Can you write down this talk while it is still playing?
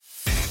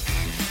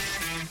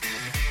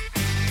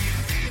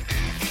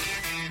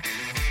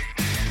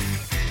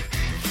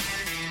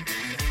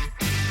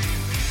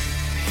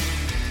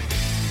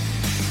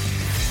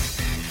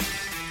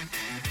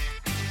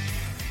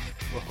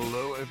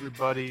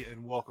everybody,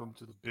 and welcome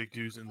to the Big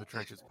Dudes in the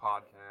Trenches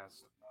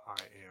podcast.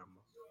 I am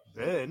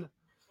Ben,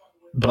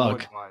 Bug.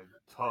 joined by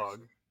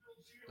Tug.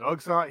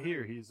 Doug's not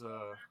here; he's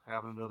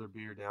having another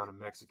beer down in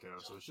Mexico,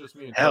 so it's just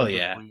me and Hell Doug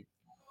yeah. this week.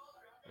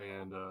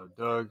 And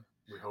Doug,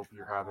 we hope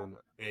you're having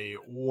a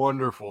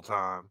wonderful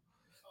time.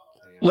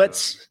 And,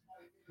 Let's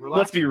be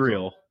relaxing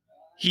real.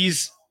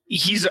 He's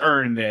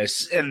earned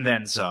this and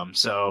then some.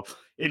 So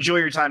enjoy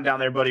your time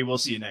down there, buddy. We'll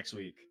see you next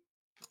week.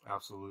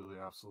 Absolutely.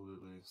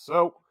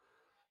 So,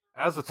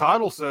 as the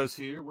title says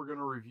here, we're going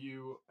to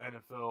review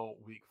NFL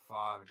Week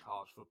 5 and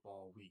college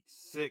football Week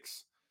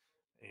 6.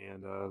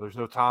 And there's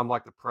no time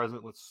like the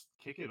present. Let's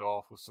kick it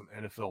off with some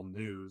NFL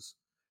news.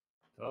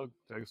 Doug,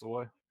 take us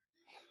away.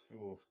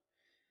 Ooh.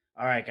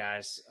 All right,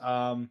 guys.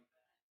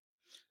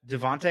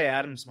 Davante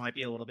Adams might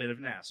be a little bit of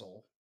an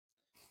asshole.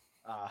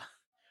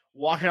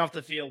 Walking off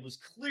the field was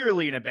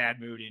clearly in a bad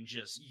mood and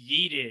just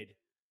yeeted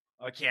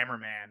a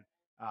cameraman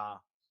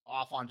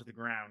off onto the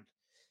ground.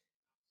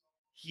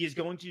 He is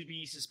going to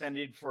be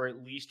suspended for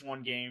at least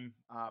one game,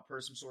 per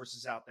some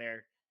sources out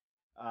there.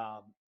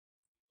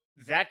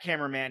 That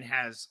cameraman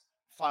has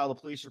filed a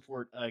police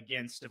report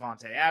against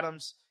Davante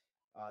Adams.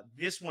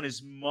 This one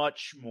is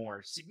much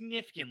more,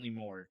 significantly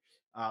more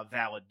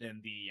valid than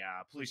the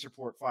police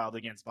report filed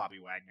against Bobby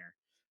Wagner.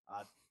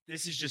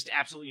 This is just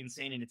absolutely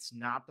insane, and it's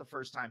not the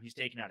first time he's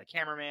taken out a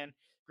cameraman.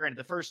 Granted,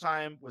 the first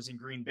time was in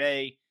Green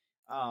Bay.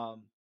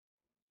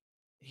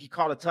 He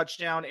caught a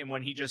touchdown, and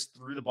when he just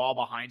threw the ball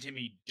behind him,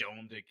 he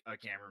domed a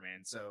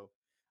cameraman. So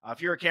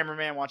if you're a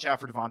cameraman, watch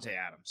out for Davante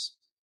Adams.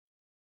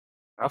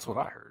 That's what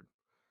I heard.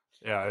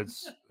 Yeah,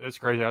 it's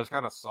crazy. I just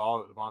kind of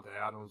saw that Davante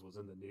Adams was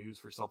in the news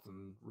for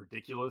something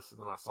ridiculous, and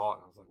then I saw it,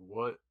 and I was like,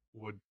 what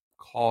would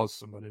cause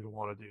somebody to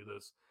want to do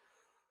this?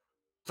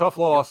 Tough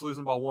loss,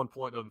 losing by 1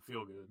 point doesn't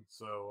feel good,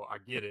 so I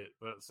get it.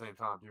 But at the same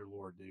time, dear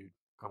Lord, dude,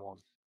 come on.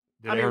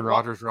 Did Aaron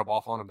Rodgers rub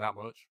off on him that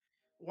much?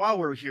 While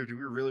we're here, do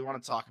we really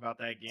want to talk about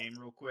that game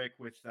real quick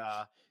with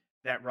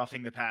that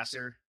roughing the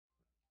passer?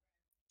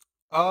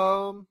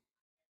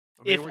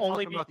 If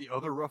only about the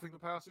other roughing the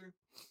passer.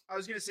 I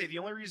was going to say the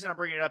only reason I'm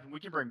bringing it up, and we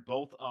can bring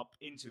both up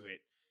into it,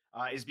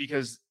 is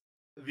because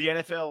the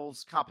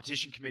NFL's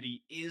competition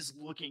committee is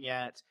looking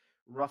at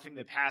roughing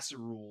the passer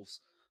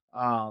rules,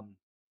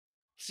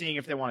 seeing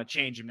if they want to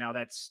change them. Now,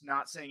 that's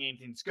not saying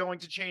anything's going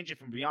to change. If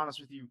I'm going to be honest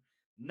with you,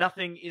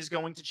 nothing is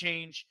going to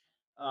change.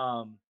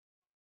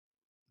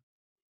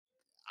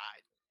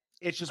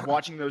 It's just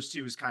watching those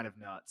two is kind of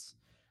nuts.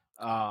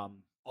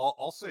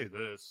 I'll say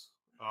this.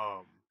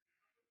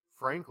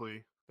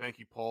 Frankly, thank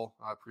you, Paul.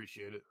 I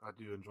appreciate it. I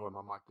do enjoy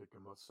my Mike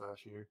Ditka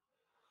mustache here.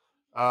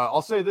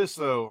 I'll say this,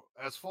 though.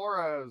 As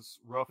far as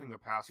roughing the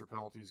passer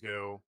penalties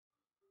go,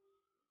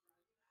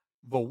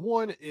 the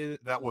one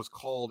that was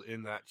called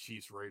in that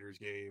Chiefs-Raiders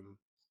game,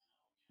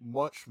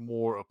 much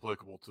more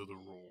applicable to the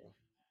rule.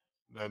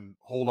 Then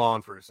hold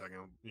on for a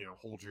second.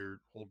 Hold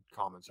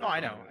comments. Oh,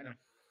 I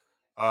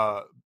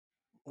know.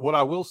 What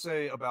I will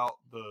say about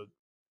the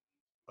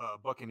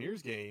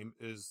Buccaneers game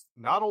is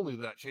not only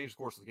that changed the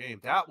course of the game,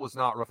 that was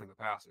not roughing the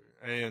passer.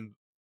 And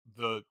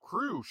the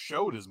crew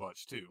showed as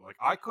much too. Like,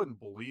 I couldn't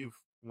believe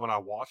when I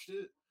watched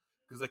it,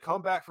 because they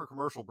come back for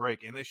commercial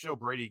break and they show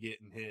Brady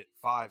getting hit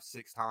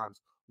 5-6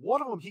 times.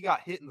 One of them, he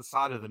got hit in the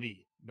side of the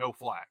knee, no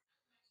flag.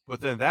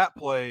 But then that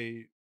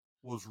play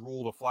was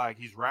ruled a flag.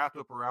 He's wrapped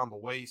up around the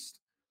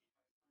waist.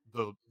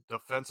 The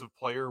defensive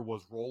player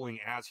was rolling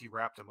as he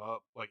wrapped him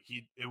up.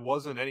 It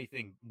wasn't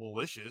anything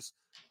malicious.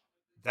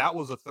 That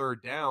was a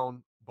third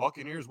down.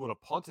 Buccaneers would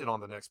have punted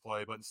on the next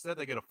play, but instead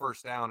they get a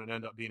first down and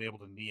end up being able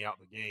to knee out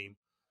the game.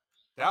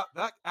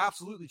 That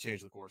absolutely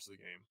changed the course of the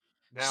game.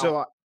 Now,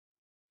 so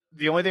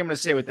the only thing I'm going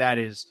to say with that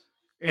is,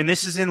 and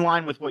this is in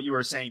line with what you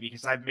were saying,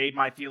 because I've made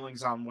my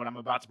feelings on what I'm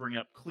about to bring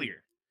up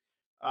clear.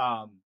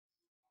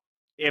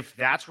 If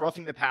that's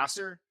roughing the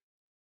passer,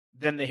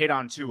 then the hit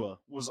on Tua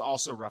was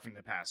also roughing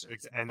the passer.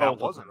 And that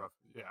wasn't rough.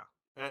 Yeah.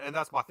 And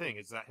that's my thing,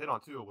 is that hit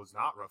on Tua was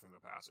not roughing the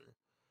passer.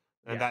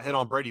 And that hit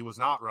on Brady was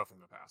not roughing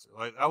the passer.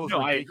 Like, that was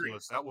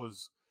ridiculous. That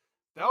was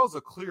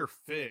a clear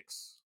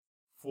fix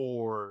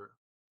for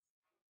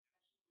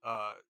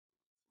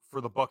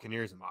the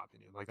Buccaneers, in my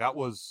opinion. Like, that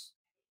was,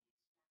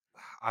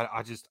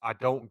 I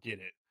don't get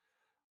it.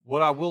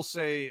 What I will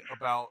say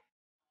about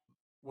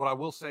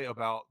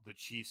the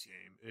Chiefs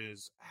game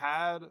is,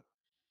 had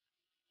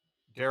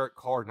Derek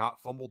Carr not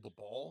fumbled the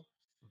ball,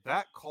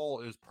 that call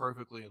is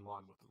perfectly in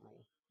line with the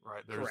rule,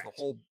 right? There's Correct.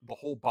 the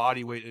whole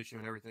body weight issue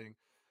and everything.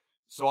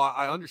 So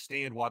I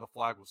understand why the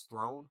flag was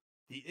thrown.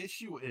 The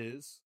issue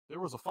is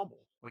there was a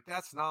fumble. Like,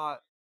 that's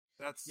not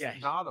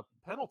a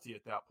penalty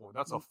at that point.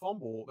 That's a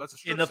fumble. That's a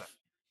strip sack.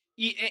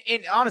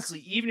 And honestly,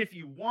 even if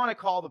you want to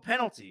call the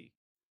penalty,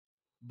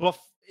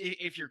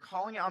 if you're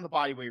calling it on the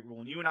body weight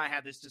rule, and you and I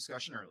had this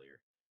discussion earlier,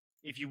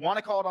 if you want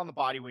to call it on the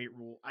body weight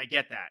rule, I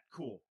get that.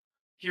 Cool.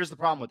 Here's the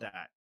problem with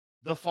that.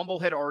 The fumble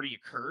had already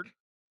occurred.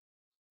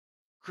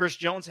 Chris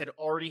Jones had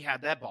already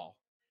had that ball.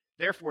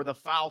 Therefore, the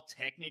foul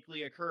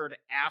technically occurred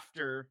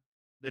after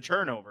the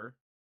turnover.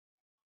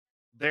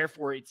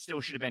 Therefore, it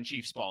still should have been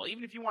Chiefs ball,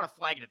 even if you want to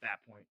flag it at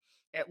that point.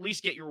 at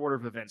least get your order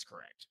of events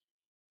correct.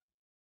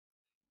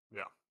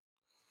 Yeah.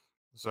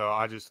 So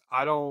I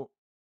don't.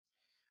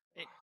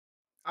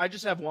 I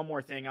just have one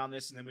more thing on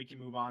this, and then we can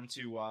move on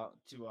to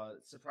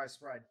surprise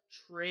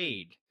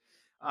trade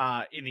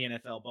in the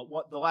NFL. But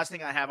what the last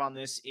thing I have on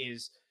this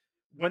is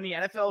when the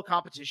NFL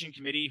competition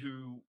committee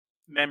who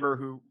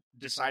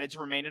decided to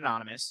remain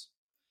anonymous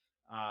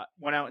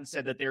went out and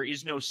said that there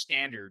is no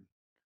standard.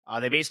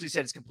 They basically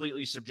said it's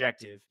completely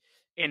subjective,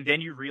 and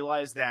then you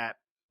realize that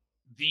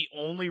the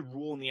only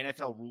rule in the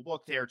NFL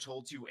rulebook they are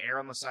told to err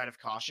on the side of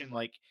caution.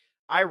 Like,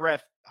 I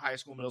ref high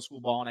school, middle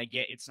school ball, and I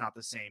get it's not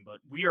the same, but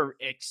we are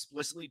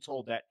explicitly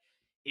told that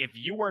if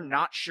you are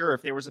not sure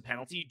if there was a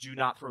penalty, do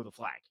not throw the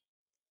flag.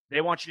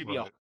 They want you to be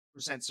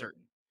 100%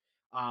 certain.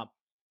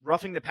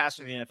 Roughing the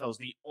passer in the NFL is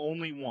the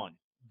only one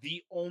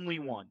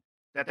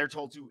that they're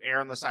told to err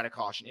on the side of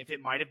caution. If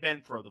it might have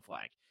been, throw the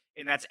flag.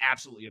 And that's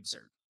absolutely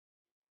absurd.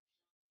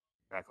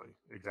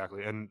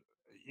 Exactly. And,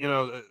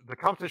 the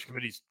competition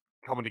committee's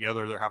coming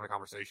together. They're having a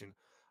conversation.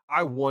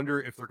 I wonder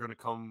if they're going to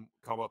come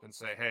up and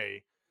say,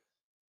 hey,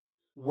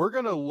 we're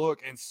going to look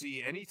and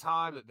see any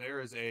time that there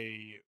is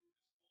a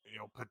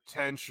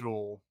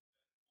potential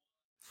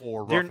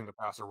for roughing the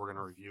passer, we're going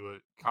to review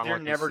it. Kind of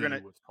like never going to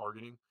with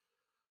targeting.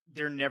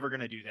 They're never going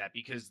to do that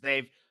because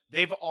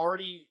they've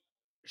already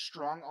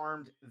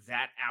strong-armed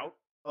that out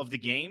of the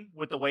game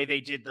with the way they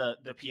did the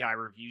PI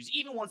reviews,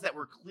 even ones that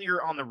were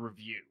clear on the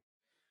review.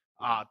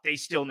 They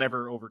still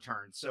never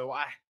overturned. So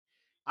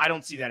I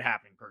don't see that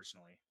happening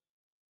personally.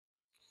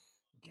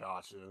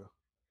 Gotcha.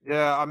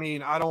 Yeah, I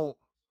mean, I don't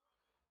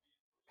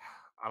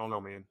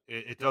know, man.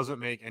 It doesn't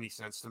make any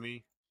sense to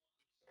me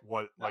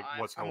what's going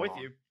on. I'm with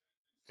you.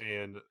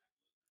 And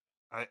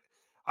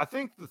I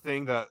think the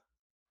thing that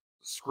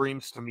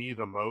screams to me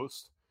the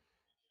most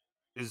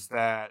is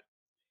that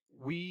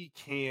we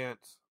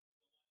can't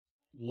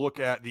look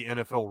at the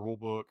NFL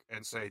rulebook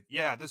and say,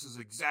 yeah, this is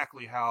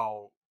exactly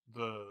how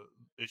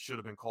it should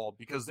have been called,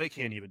 because they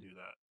can't even do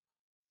that.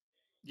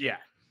 Yeah.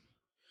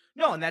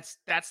 No, and that's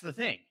the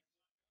thing.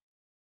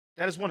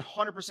 That is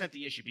 100%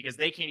 the issue, because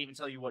they can't even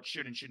tell you what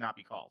should and should not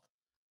be called.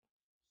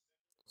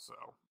 So,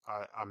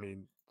 I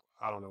mean,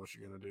 I don't know what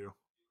you're going to do.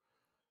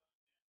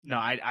 No,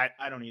 I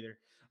don't either.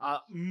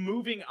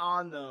 Moving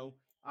on, though,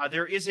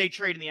 there is a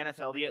trade in the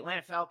NFL. The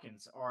Atlanta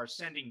Falcons are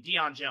sending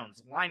Deion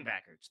Jones,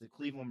 linebacker, to the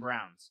Cleveland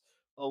Browns,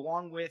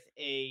 along with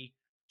a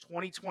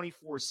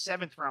 2024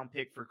 7th-round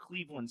pick for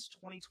Cleveland's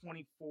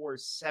 2024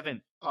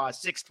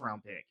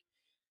 6th-round pick.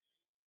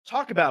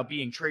 Talk about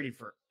being traded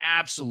for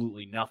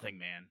absolutely nothing,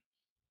 man.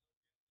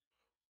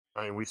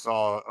 I mean, we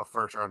saw a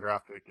first-round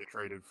draft pick get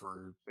traded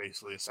for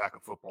basically a sack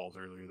of footballs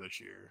earlier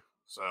this year.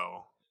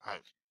 So,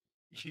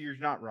 you're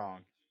not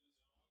wrong.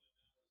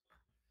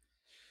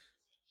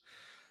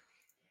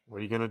 What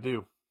are you going to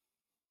do?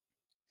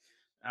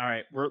 All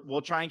right,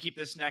 we'll try and keep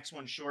this next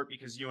one short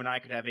because you and I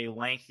could have a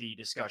lengthy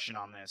discussion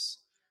on this.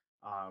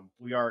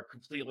 We are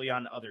completely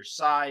on other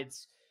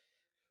sides.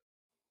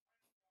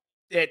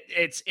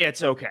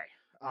 It's okay.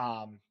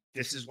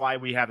 This is why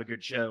we have a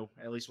good show,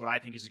 at least what I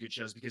think is a good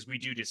show, is because we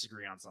do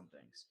disagree on some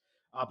things.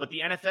 But the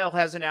NFL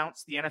has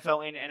announced, the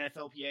NFL and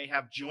NFLPA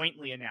have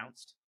jointly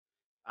announced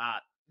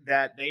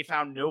that they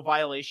found no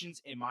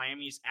violations in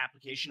Miami's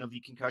application of the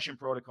concussion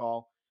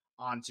protocol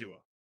on Tua.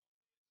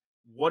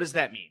 What does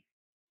that mean?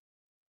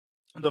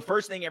 The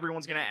first thing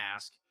everyone's going to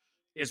ask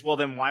is, well,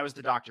 then why was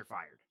the doctor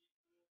fired?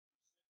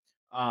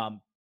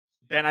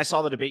 Ben, I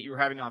saw the debate you were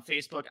having on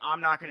Facebook.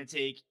 I'm not going to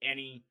take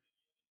any,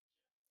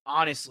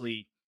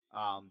 honestly,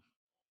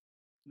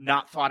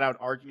 not thought out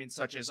arguments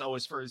such as,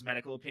 it's for his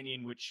medical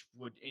opinion, which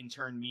would in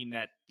turn mean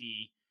that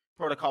the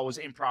protocol was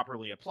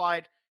improperly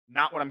applied.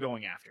 Not what I'm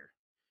going after.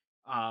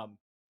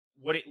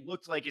 What it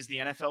looked like is the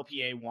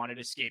NFLPA wanted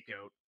a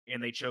scapegoat,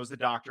 and they chose the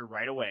doctor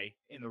right away.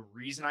 And the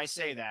reason I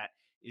say that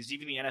is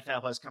even the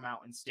NFL has come out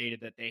and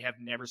stated that they have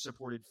never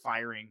supported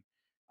firing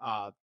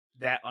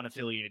that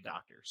unaffiliated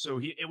doctor. So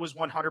it was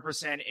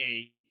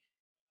 100%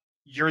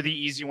 you're the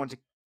easy one to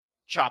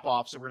chop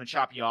off, so we're going to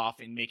chop you off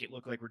and make it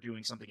look like we're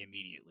doing something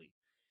immediately.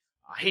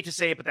 I hate to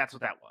say it, but that's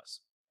what that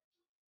was.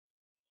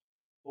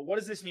 But what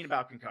does this mean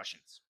about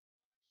concussions?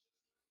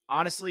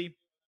 Honestly,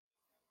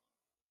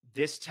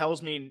 this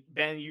tells me,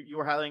 Ben, you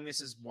were highlighting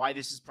this is why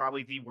this is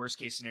probably the worst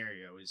case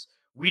scenario, is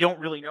we don't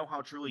really know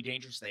how truly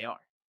dangerous they are.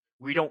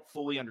 We don't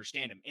fully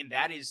understand them. And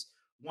that is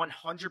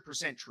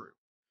 100% true.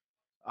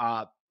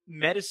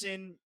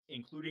 Medicine,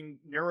 including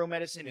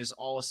neuromedicine, is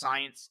all a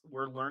science.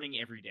 We're learning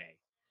every day.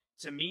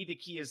 To me, the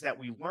key is that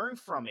we learn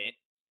from it,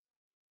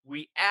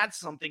 we add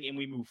something, and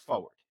we move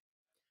forward.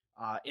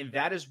 And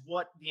that is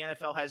what the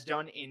NFL has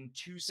done in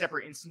 2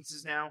 separate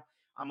instances now.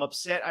 I'm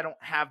upset I don't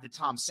have the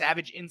Tom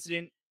Savage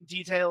incident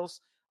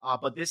details,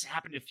 but this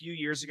happened a few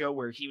years ago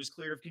where he was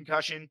cleared of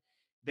concussion.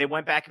 They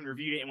went back and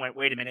reviewed it and went,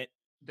 wait a minute,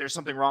 there's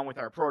something wrong with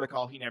our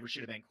protocol. He never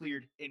should have been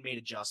cleared, and made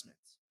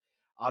adjustments.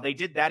 They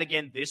did that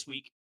again this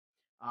week.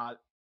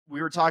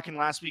 We were talking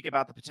last week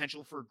about the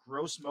potential for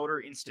gross motor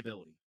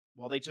instability.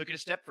 Well, they took it a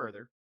step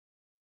further.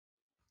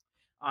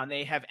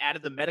 They have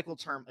added the medical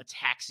term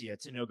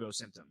ataxia to no-go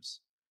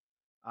symptoms.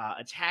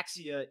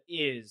 Ataxia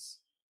is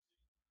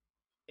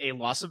a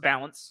loss of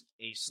balance,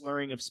 a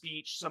slurring of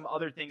speech, some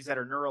other things that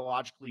are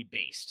neurologically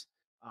based.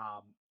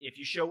 If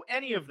you show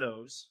any of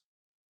those,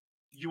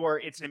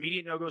 it's an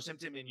immediate no-go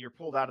symptom and you're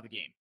pulled out of the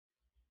game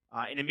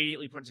and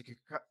immediately put into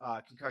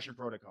concussion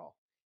protocol.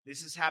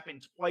 This has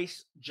happened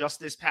twice just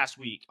this past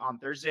week. On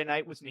Thursday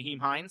night with Nyheim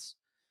Hines.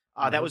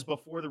 That was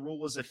before the rule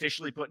was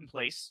officially put in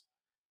place.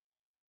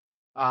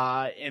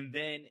 And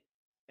then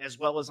as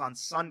well as on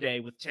Sunday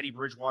with Teddy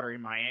Bridgewater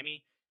in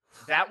Miami.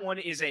 That one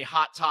is a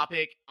hot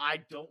topic. I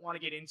don't want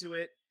to get into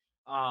it.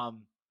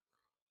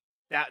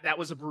 That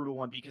was a brutal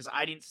one because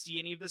I didn't see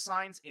any of the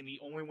signs, and the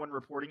only one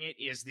reporting it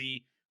is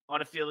the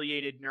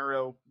unaffiliated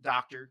neuro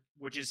doctor,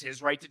 which is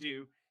his right to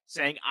do,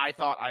 saying, I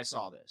thought I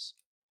saw this.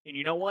 And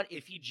you know what?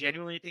 If he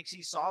genuinely thinks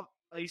he saw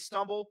a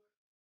stumble,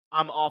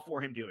 I'm all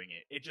for him doing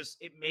it.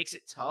 It makes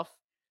it tough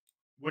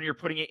when you're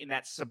putting it in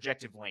that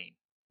subjective lane.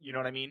 You know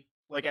what I mean?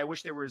 Like, I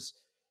wish there was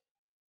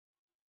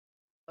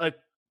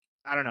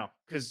I don't know,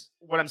 because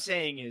what I'm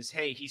saying is,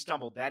 hey, he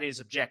stumbled. That is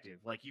objective.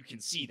 Like, you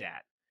can see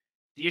that.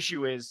 The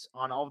issue is,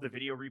 on all of the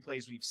video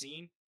replays we've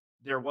seen,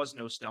 there was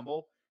no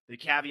stumble. The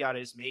caveat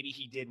is maybe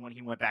he did when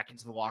he went back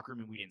into the locker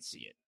room and we didn't see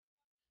it.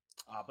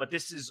 But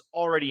this is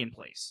already in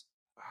place.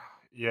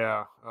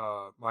 Yeah,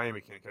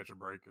 Miami can't catch a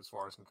break as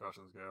far as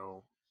concussions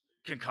go.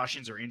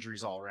 Concussions or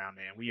injuries all around,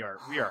 man. We are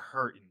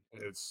hurting.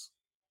 It's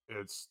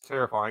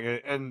terrifying.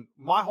 And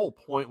my whole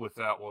point with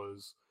that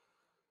was,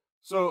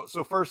 so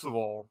first of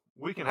all,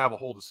 we can have a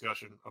whole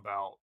discussion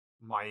about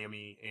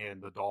Miami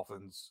and the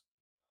Dolphins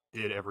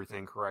did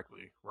everything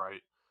correctly,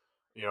 right?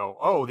 The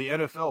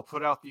NFL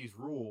put out these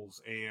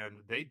rules and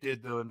they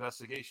did the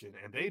investigation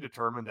and they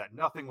determined that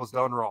nothing was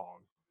done wrong.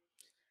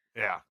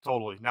 Yeah,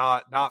 totally.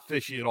 Not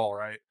fishy at all,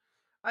 right?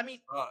 I mean,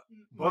 but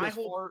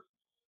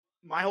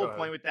my whole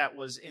point with that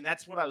was, and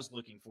that's what I was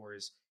looking for,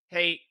 is,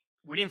 hey,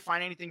 we didn't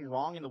find anything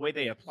wrong in the way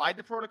they applied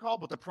the protocol,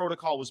 but the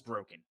protocol was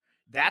broken.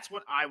 That's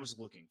what I was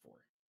looking for.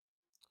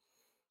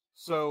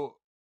 So,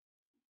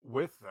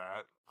 with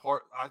that,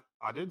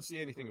 I didn't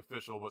see anything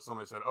official, but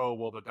somebody said, oh,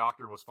 well, the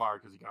doctor was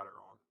fired because he got it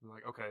wrong. I'm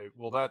like, okay,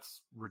 well,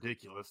 that's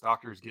ridiculous.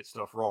 Doctors get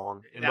stuff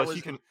wrong.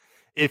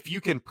 If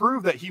you can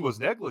prove that he was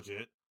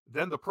negligent,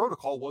 then the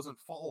protocol wasn't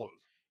followed.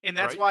 And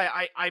that's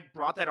why I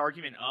brought that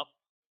argument up.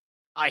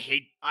 I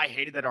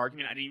hated that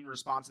argument. I didn't even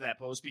respond to that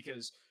post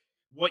because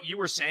what you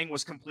were saying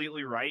was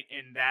completely right,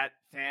 and that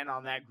fan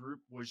on that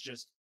group was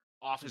just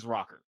off his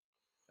rocker.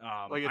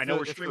 I know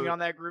we're streaming on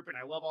that group, and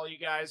I love all you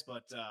guys,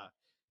 but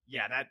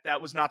yeah,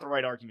 that was not the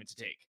right argument to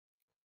take.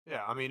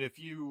 Yeah, I mean, if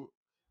you're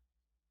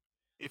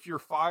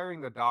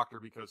firing the doctor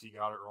because he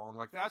got it wrong,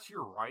 like, that's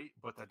your right,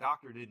 but the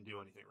doctor didn't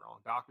do anything wrong.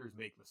 Doctors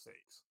make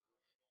mistakes.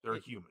 They're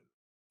human.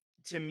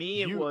 To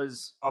me, it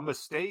was a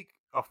mistake.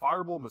 A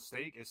fireable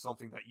mistake is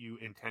something that you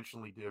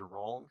intentionally did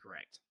wrong.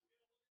 Correct.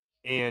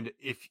 And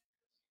if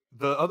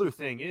the other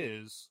thing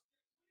is,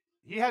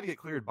 he had to get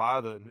cleared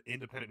by the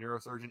independent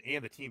neurosurgeon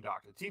and the team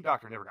doctor. The team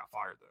doctor never got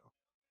fired,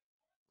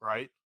 though.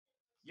 Right?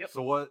 Yep.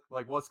 So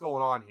what's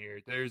going on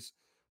here? There's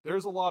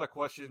a lot of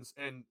questions.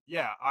 And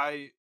yeah,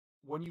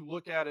 when you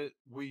look at it,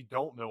 we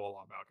don't know a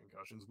lot about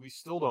concussions. We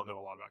still don't know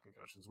a lot about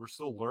concussions. We're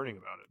still learning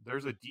about it.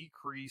 There's a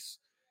decrease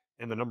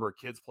in the number of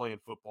kids playing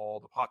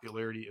football. The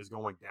popularity is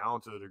going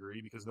down to a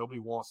degree because nobody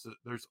wants to.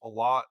 There's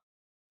not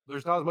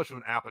as much of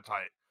an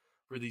appetite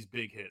for these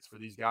big hits, for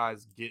these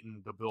guys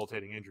getting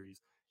debilitating injuries.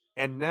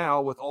 And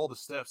now, with all the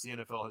steps the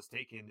NFL has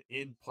taken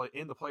in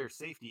the player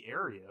safety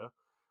area,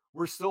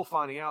 we're still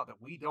finding out that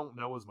we don't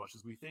know as much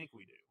as we think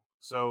we do.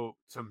 So,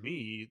 to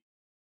me,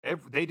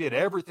 they did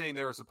everything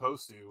they were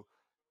supposed to,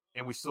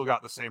 and we still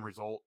got the same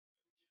result.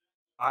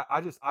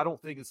 I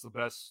don't think it's the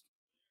best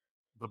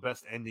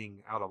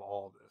ending out of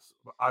all of this.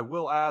 But I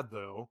will add,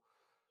 though,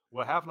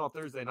 what happened on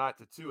Thursday night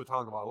to Tua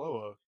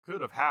Tagovailoa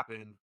could have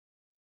happened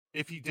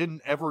if he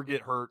didn't ever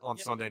get hurt on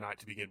Sunday night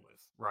to begin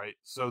with, right?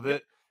 So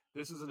that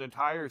this is an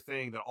entire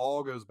thing that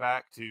all goes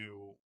back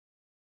to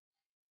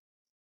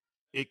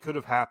it could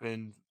have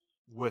happened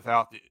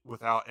without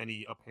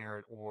any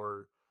apparent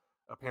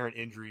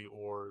injury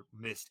or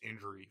missed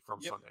injury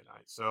from Sunday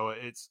night. So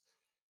it's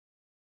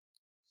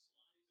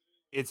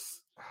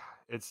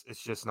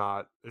just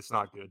not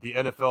good. The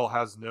NFL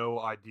has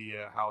no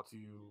idea how to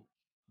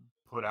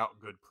put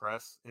out good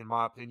press, in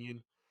my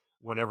opinion,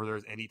 whenever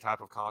there's any type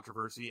of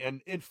controversy.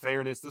 And in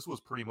fairness, this was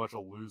pretty much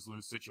a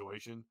lose-lose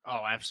situation.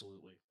 Oh,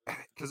 absolutely.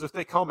 Because if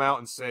they come out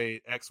and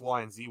say X,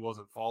 Y, and Z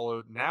wasn't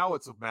followed, now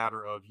it's a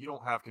matter of you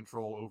don't have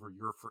control over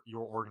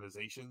your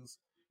organizations,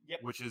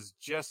 which is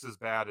just as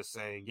bad as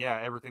saying,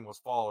 yeah, everything was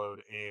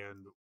followed,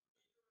 and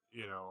I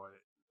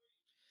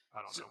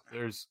don't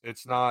know.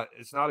 It's not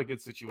a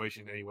good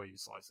situation any way you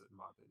slice it, in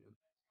my opinion.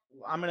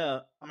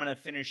 I'm gonna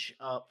finish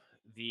up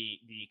the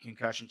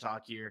concussion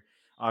talk here.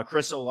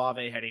 Chris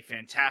Olave had a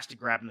fantastic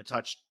grab in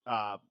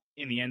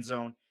the end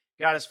zone.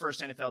 Got his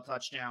first NFL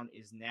touchdown.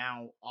 Is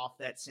now off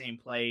that same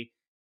play,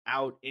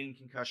 out in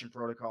concussion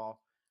protocol.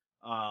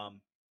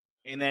 And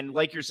then,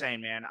 like you're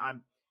saying, man,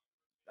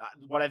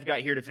 what I've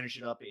got here to finish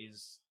it up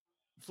is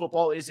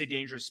football is a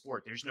dangerous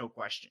sport. There's no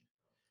question.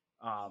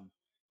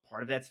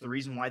 Part of that's the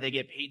reason why they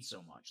get paid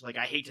so much. Like,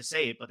 I hate to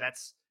say it, but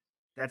that's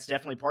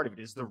definitely part of it,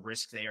 is the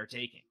risk they are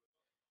taking.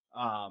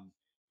 And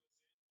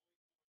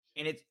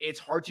it's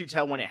hard to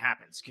tell when it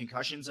happens.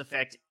 Concussions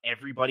affect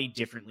everybody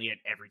differently at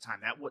every time.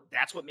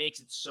 That's what makes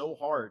it so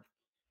hard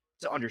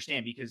to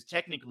understand, because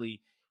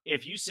technically,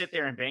 if you sit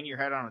there and bang your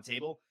head on a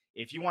table,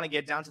 if you want to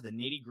get down to the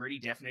nitty-gritty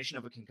definition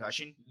of a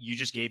concussion, you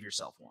just gave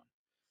yourself one.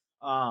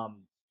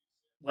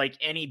 Like,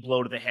 any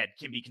blow to the head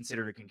can be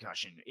considered a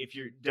concussion if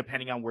you're,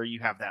 depending on where you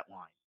have that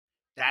line.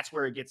 That's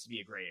where it gets to be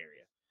a gray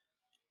area.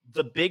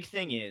 The big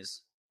thing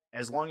is,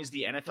 as long as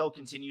the NFL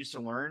continues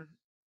to learn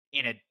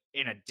and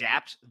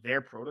adapt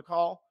their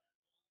protocol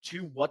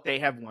to what they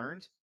have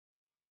learned,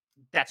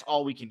 that's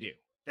all we can do.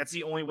 That's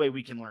the only way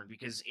we can learn,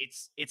 because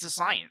it's a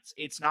science.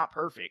 It's not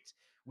perfect.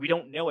 We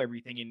don't know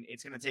everything, and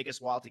it's going to take us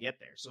a while to get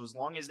there. So as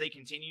long as they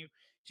continue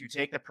to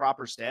take the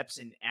proper steps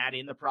and add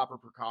in the proper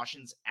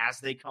precautions as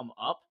they come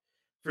up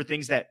for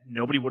things that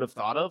nobody would have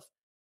thought of,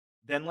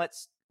 then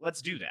let's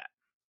do that.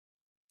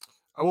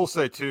 I will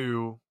say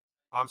too,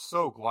 I'm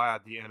so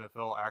glad the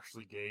NFL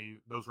actually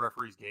those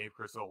referees gave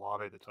Chris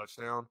Olave the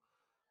touchdown.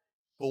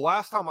 The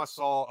last time I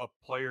saw a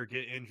player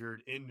get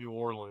injured in New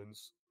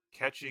Orleans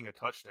catching a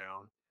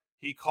touchdown,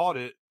 he caught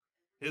it,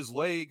 his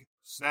leg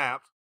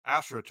snapped,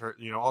 on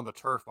the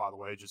turf, by the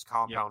way, just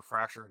compound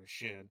fracture in his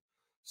shin,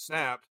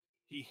 snapped,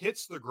 he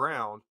hits the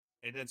ground,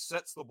 and then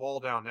sets the ball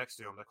down next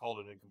to him. They called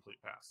it an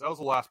incomplete pass. That was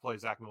the last play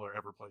Zach Miller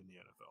ever played in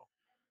the NFL.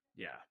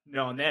 Yeah.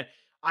 No, and then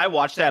I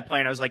watched that play,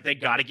 and I was like, they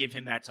got to give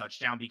him that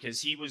touchdown, because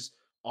he was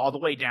all the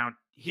way down.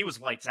 He was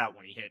lights out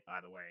when he hit, by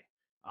the way,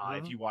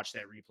 if you watch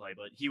that replay.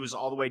 But he was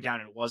all the way down,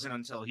 and it wasn't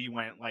until he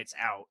went lights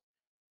out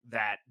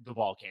that the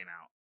ball came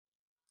out.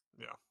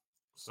 Yeah.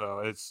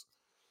 So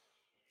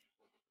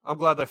I'm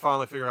glad they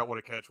finally figured out what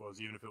a catch was,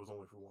 even if it was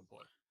only for one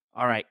play.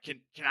 All right. Can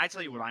I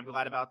tell you what I'm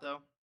glad about, though?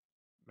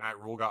 Matt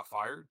Rule got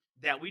fired?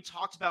 That we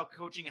talked about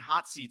coaching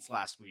hot seats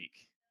last week.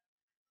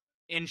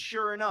 And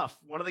sure enough,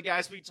 one of the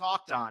guys we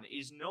talked on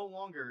is no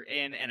longer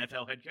an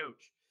NFL head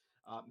coach.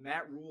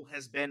 Matt Rule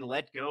has been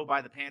let go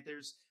by the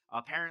Panthers.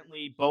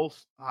 Apparently,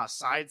 both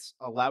sides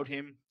allowed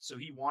him, so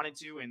he wanted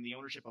to, and the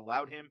ownership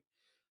allowed him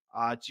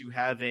to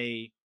have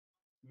a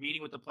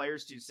meeting with the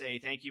players to say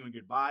thank you and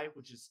goodbye,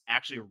 which is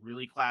actually a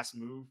really class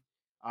move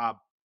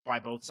by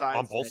both sides.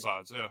 On both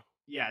sides, yeah.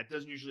 Yeah, it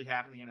doesn't usually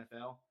happen in the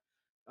NFL.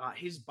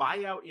 His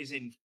buyout is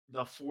in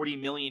the $40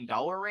 million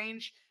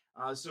range.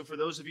 So for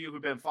those of you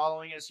who've been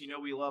following us, you know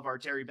we love our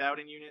Terry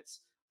Bowden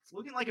units. It's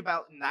looking like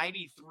about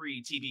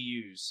 93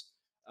 TBUs.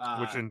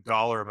 Which in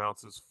dollar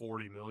amounts is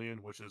 $40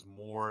 million, which is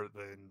more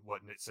than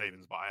what Nick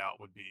Saban's buyout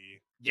would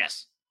be.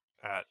 Yes.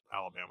 At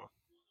Alabama.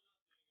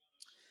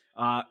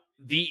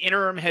 The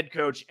interim head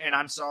coach, and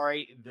I'm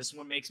sorry, this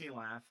one makes me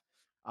laugh.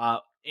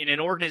 In an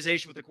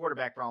organization with a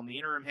quarterback problem, the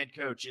interim head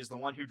coach is the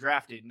one who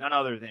drafted none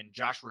other than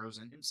Josh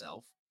Rosen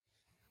himself.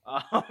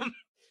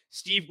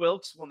 Steve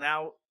Wilkes will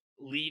now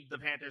lead the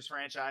Panthers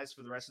franchise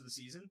for the rest of the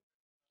season.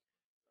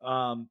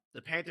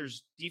 The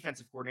Panthers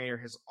defensive coordinator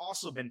has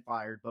also been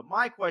fired, but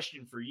my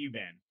question for you,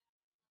 Ben,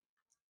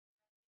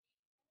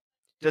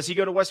 does he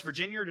go to West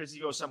Virginia or does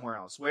he go somewhere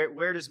else?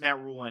 Where does Matt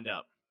Rule end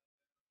up?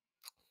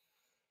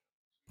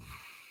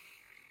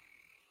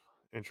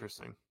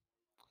 Interesting.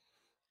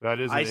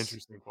 That is an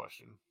interesting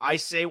question. I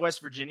say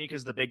West Virginia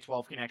because the Big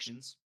 12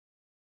 connections,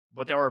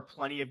 but there are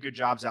plenty of good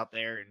jobs out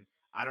there, and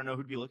I don't know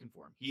who'd be looking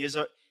for him. He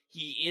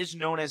is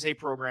known as a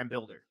program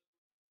builder.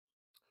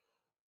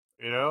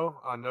 You know,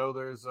 I know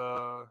there's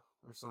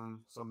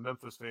some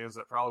Memphis fans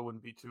that probably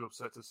wouldn't be too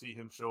upset to see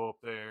him show up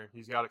there.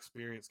 He's got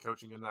experience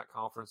coaching in that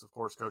conference, of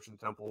course, coaching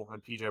Temple,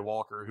 and PJ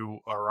Walker, who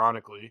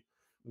ironically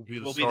will be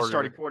the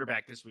starting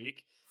quarterback this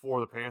week for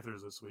the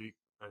Panthers this week.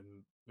 And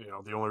you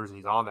know, the only reason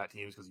he's on that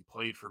team is because he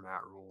played for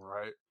Matt Rule,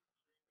 right?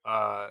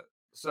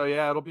 So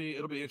yeah, it'll be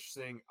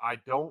interesting. I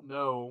don't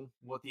know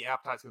what the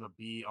appetite's going to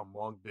be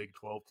among Big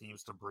 12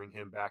 teams to bring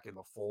him back in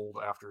the fold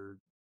after,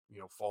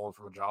 falling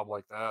from a job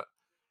like that.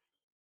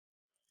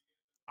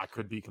 I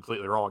could be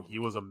completely wrong. He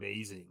was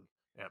amazing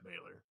at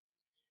Baylor.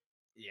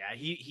 Yeah,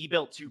 he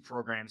built two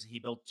programs. He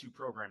built two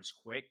programs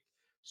quick.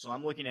 So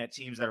I'm looking at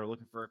teams that are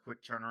looking for a quick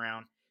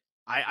turnaround.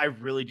 I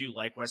really do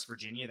like West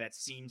Virginia. That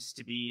seems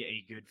to be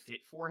a good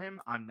fit for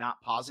him. I'm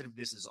not positive.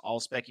 This is all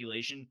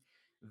speculation.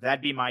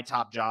 That'd be my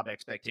top job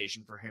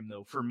expectation for him,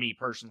 though. For me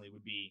personally,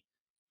 would be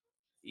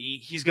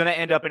he's going to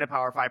end up in a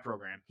Power 5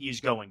 program.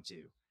 He's going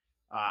to.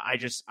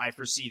 I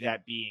foresee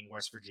that being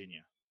West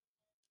Virginia.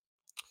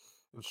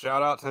 And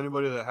shout out to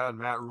anybody that had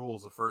Matt Rule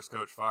as the first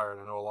coach fired.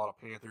 I know a lot of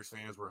Panthers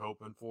fans were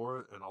hoping for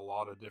it, and a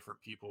lot of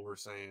different people were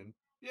saying,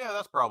 yeah,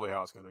 that's probably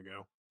how it's going to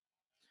go.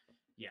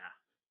 Yeah.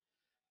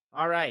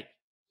 All right.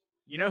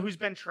 You know who's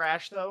been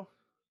trashed, though?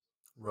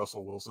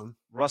 Russell Wilson.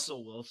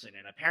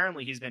 And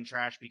apparently he's been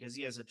trashed because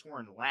he has a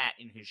torn lat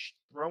in his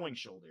throwing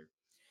shoulder.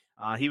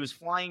 He was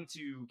flying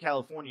to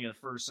California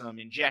for some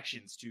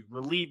injections to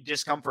relieve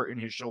discomfort in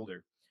his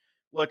shoulder.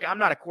 Look, I'm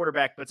not a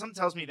quarterback, but something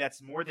tells me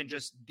that's more than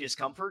just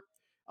discomfort,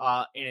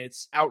 and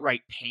it's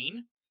outright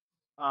pain.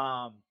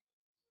 All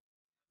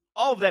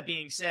of that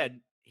being said,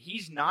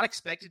 he's not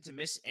expected to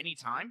miss any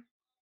time.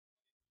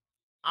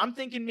 I'm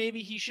thinking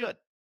maybe he should.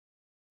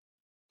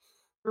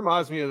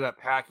 Reminds me of that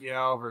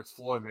Pacquiao versus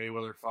Floyd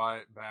Mayweather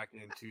fight back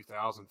in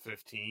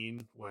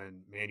 2015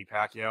 when Manny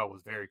Pacquiao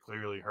was very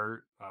clearly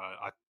hurt.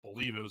 I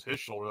believe it was his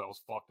shoulder that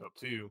was fucked up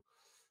too.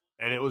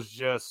 And it was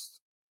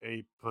just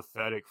a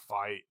pathetic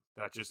fight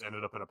that just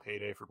ended up in a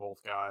payday for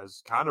both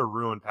guys. Kind of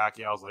ruined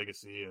Pacquiao's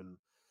legacy, and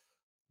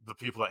the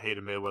people that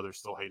hated Mayweather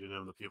still hated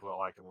him. The people that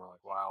liked him were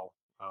like, wow,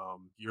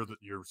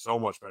 you're so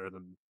much better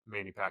than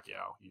Manny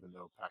Pacquiao, even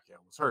though Pacquiao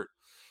was hurt.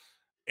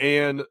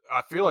 And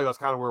I feel like that's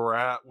kind of where we're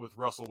at with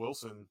Russell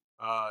Wilson.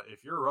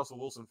 If you're a Russell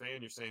Wilson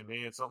fan, you're saying,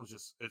 man, something's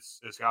just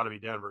it's got to be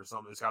Denver.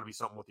 It's got to be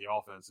something with the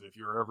offense. And if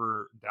you're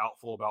ever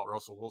doubtful about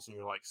Russell Wilson,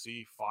 you're like,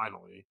 see,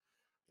 finally,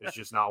 it's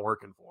just not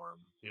working for him.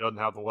 He doesn't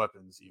have the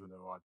weapons, even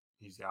though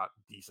he's got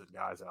decent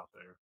guys out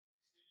there,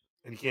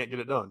 and he can't get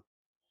it done.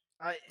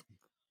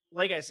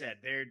 Like I said,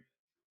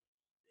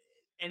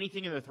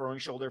 anything in the throwing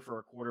shoulder for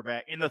a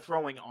quarterback, in the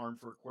throwing arm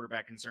for a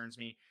quarterback concerns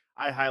me.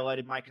 I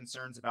highlighted my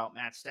concerns about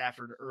Matt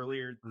Stafford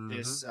earlier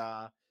this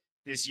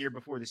year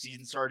before the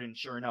season started, and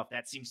sure enough,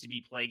 that seems to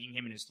be plaguing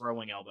him in his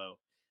throwing elbow.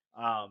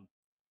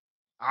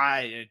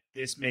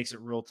 This makes it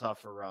real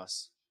tough for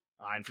Russ,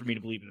 and for me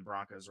to believe in the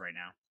Broncos right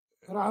now.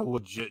 And I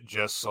legit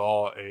just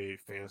saw a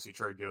fantasy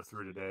trade go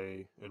through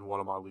today in one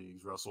of my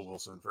leagues, Russell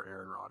Wilson for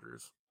Aaron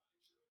Rodgers.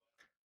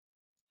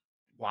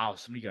 Wow,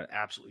 somebody got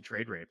absolutely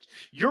trade raped.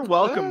 You're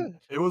welcome.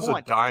 It was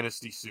a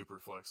Dynasty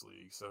Superflex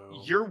league,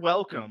 so you're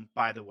welcome,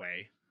 by the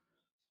way,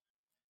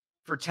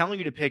 for telling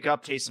you to pick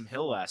up Taysom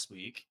Hill last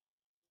week.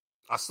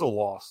 I still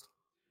lost.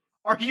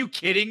 Are you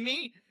kidding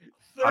me?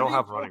 I don't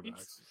have running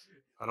backs.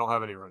 I don't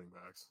have any running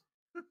backs.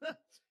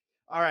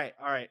 All right.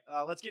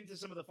 Let's get into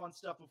some of the fun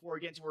stuff before we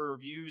get into our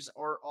reviews.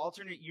 Our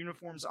alternate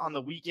uniforms on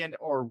the weekend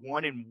are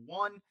 1-1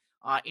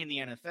 in the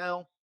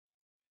NFL.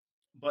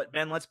 But,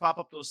 Ben, let's pop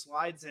up those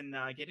slides and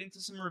get into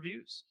some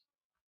reviews.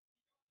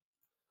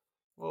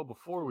 Well,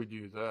 before we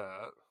do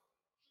that...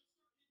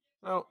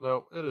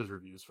 No, it is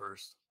reviews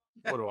first.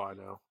 What do I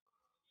know?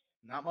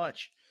 Not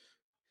much.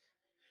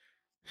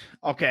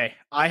 Okay,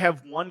 I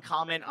have one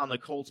comment on the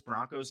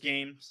Colts-Broncos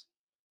games.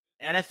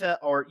 NFL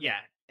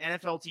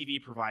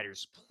TV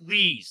providers,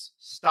 please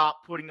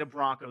stop putting the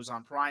Broncos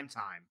on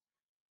primetime.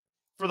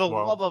 For the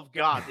love of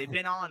God, they've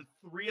been on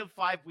 3 of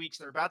 5 weeks.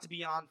 They're about to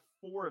be on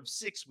 4 of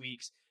 6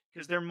 weeks.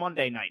 Because they're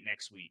Monday night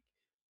next week.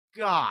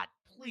 God,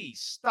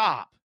 please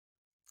stop.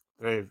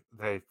 They've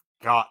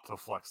got to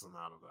flex them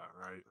out of that,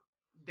 right?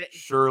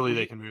 Surely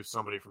they can move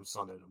somebody from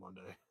Sunday to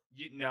Monday.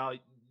 No,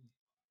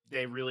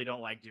 they really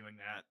don't like doing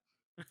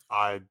that.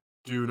 I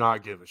do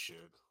not give a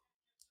shit.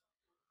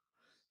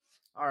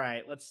 All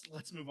right,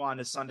 let's move on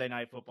to Sunday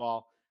Night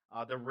Football.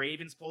 The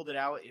Ravens pulled it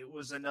out. It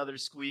was another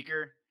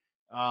squeaker.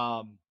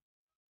 Man,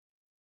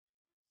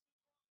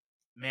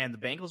 the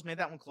Bengals made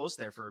that one close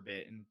there for a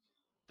bit, and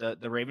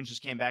the Ravens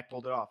just came back,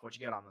 pulled it off. What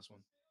you got on this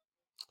one?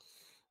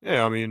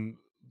 Yeah, I mean,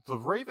 the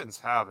Ravens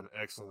have an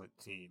excellent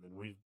team, and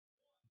we've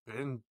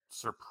been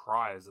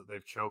surprised that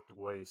they've choked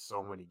away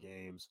so many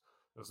games.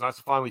 It was nice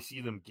to finally see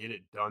them get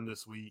it done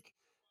this week.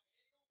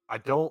 I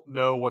don't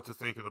know what to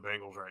think of the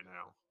Bengals right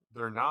now.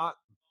 They're not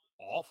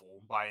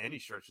awful by any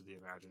stretch of the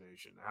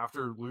imagination.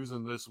 After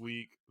losing this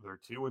week, they're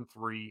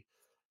 2-3.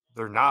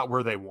 They're not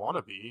where they want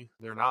to be.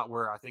 They're not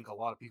where I think a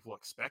lot of people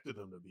expected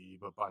them to be,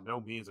 but by no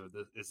means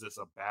is this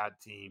a bad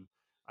team.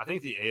 I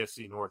think the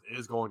AFC North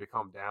is going to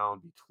come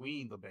down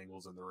between the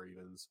Bengals and the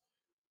Ravens.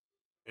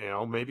 You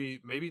know, maybe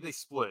they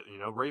split. You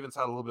know, Ravens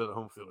had a little bit of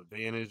home field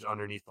advantage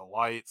underneath the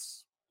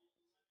lights.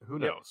 Who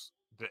knows?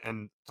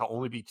 And to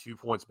only be 2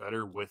 points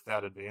better with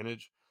that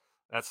advantage,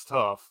 that's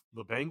tough.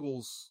 The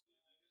Bengals,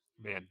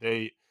 man,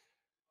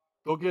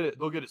 they'll get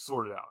it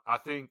sorted out. I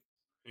think,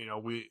 you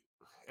know,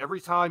 every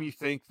time you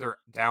think they're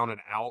down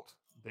and out,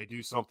 they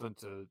do something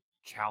to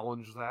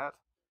challenge that.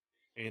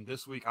 And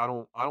this week, I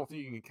don't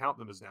think you can count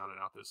them as down and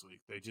out this week.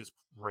 They just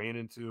ran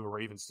into a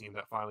Ravens team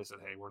that finally said,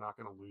 hey, we're not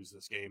going to lose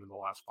this game in the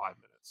last 5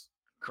 minutes.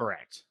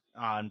 Correct.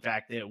 In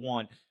fact, they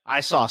won.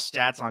 I saw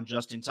stats on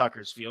Justin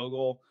Tucker's field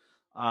goal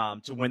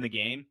to win the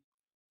game.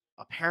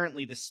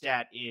 Apparently, the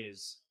stat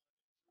is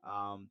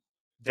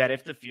that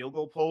if the field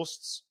goal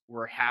posts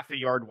were half a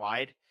yard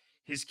wide,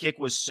 his kick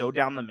was so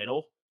down the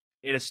middle,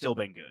 it has still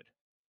been good.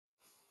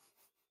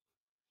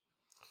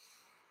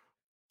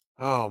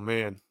 Oh,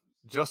 man.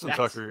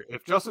 Tucker,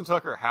 if Justin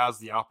Tucker has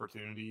the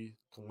opportunity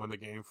to win the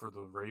game for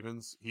the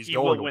Ravens, he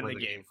going to win the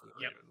game for the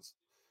Ravens.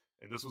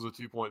 And this was a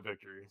 2-point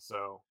victory,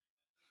 so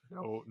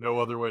no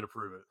other way to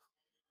prove it.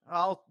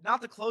 Well,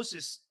 not the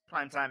closest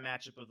primetime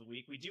matchup of the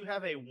week. We do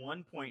have a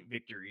 1-point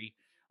victory.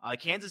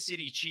 Kansas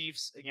City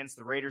Chiefs against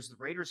the Raiders.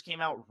 The Raiders came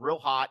out real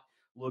hot,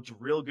 looked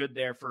real good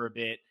there for a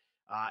bit.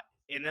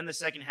 And then the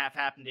second half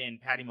happened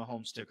and Patty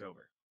Mahomes took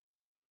over.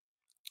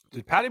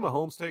 Did Patty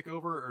Mahomes take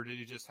over, or did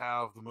he just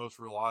have the most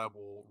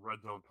reliable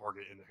red zone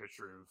target in the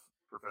history of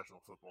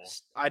professional football?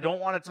 I don't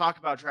want to talk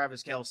about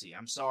Travis Kelce.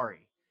 I'm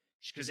sorry.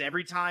 Because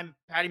every time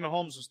Patty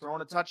Mahomes was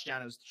throwing a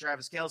touchdown, it was to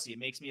Travis Kelce. It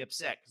makes me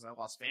upset because I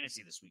lost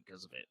fantasy this week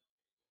because of it.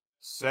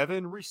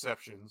 7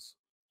 receptions,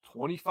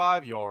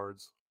 25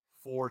 yards,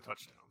 4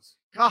 touchdowns.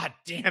 God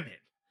damn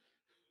it.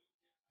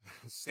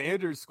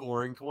 Standard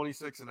scoring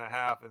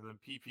 26.5, and then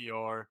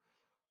PPR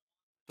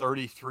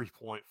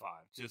 33.5.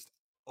 Just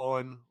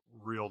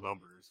unreal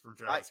numbers from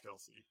Travis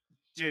Kelce.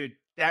 Dude,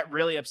 that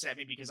really upset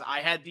me because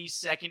I had the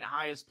second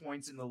highest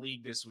points in the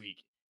league this week,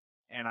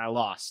 and I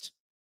lost.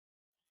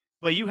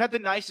 But you had the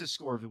nicest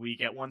score of the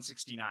week at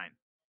 169.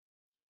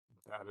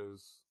 That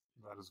is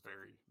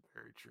very,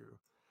 very true.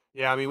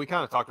 Yeah, I mean, we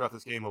kind of talked about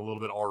this game a little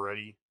bit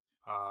already.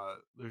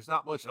 There's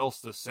not much else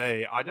to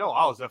say. I know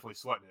I was definitely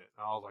sweating it.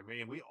 I was like,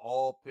 man, we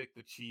all picked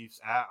the Chiefs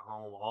at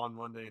home on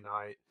Monday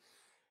night,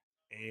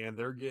 and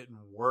they're getting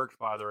worked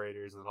by the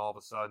Raiders, and then all of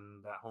a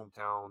sudden that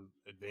hometown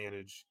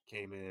advantage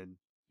came in.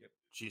 Yep.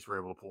 Chiefs were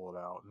able to pull it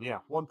out. And yeah,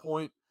 1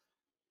 point,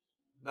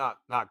 not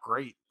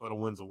great, but a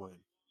win's a win.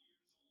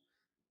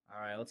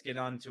 All right, let's get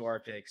on to our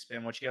picks.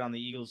 Ben, what you got on the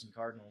Eagles and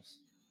Cardinals?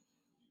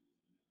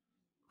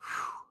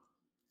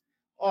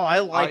 Oh, I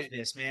like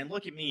this, man.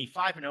 Look at me,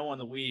 5-0 on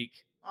the week.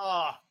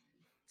 Oh,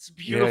 it's a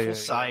beautiful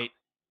sight.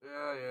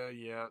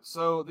 Yeah.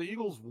 So the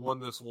Eagles won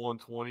this one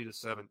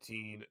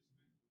 20-17.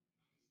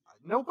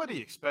 Nobody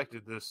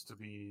expected this to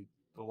be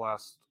the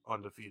last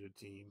undefeated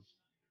team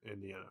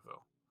in the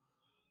NFL.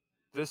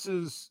 This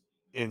is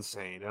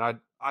insane. And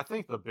I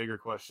think the bigger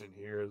question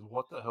here is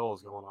what the hell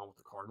is going on with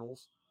the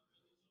Cardinals?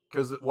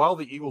 Because while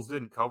the Eagles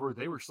didn't cover,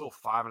 they were still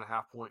 5.5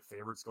 point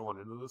favorites going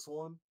into this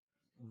one.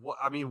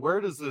 Where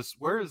is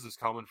this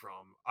coming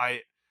from?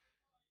 I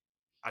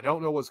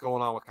don't know what's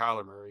going on with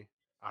Kyler Murray.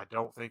 I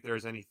don't think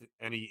there's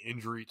any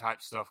injury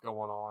type stuff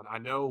going on. I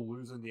know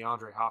losing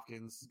DeAndre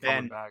Hopkins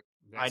coming back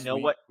next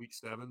week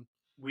 7.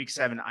 Week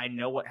 7. I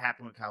know what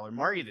happened with Kyler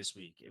Murray this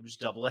week. It was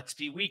double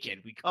XP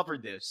weekend. We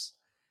covered this.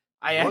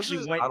 I don't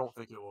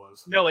think it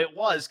was. No, it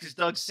was because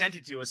Doug sent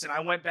it to us, and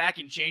I went back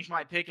and changed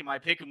my pick in my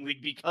pick'em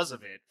league because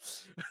of it.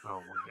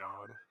 Oh my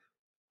god!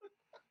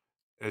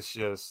 It's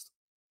just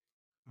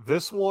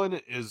this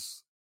one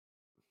is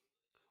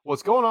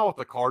what's going on with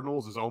the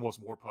Cardinals is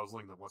almost more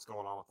puzzling than what's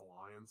going on with the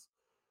Lions.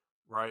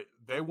 Right?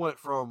 They went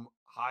from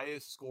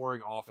highest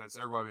scoring offense,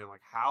 everybody being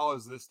like, "How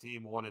is this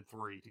team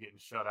 1-3 to getting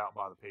shut out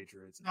by the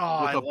Patriots with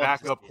a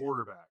backup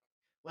quarterback?"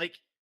 Like,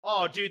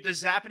 oh, dude, the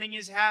zappening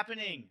is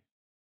happening.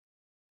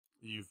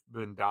 You've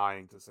been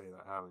dying to say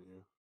that, haven't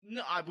you?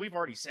 No, we've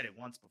already said it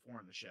once before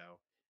in the show.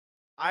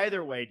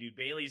 Either way, dude,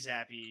 Bailey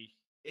Zappi,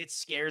 it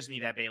scares me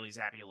that Bailey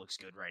Zappi looks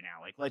good right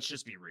now. Like, let's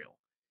just be real.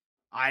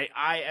 I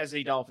as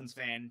a Dolphins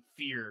fan,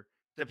 fear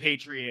the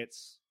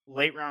Patriots'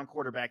 late-round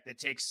quarterback that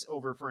takes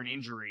over for an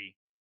injury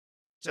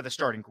to the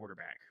starting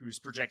quarterback, who's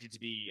projected to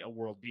be a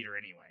world beater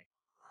anyway.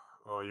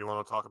 Oh, you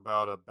want to talk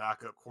about a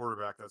backup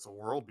quarterback that's a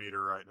world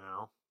beater right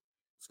now?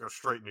 Let's go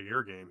straight into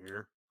your game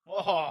here.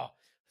 Oh,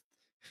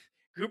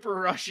 Cooper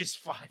Rush is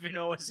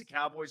 5-0 as a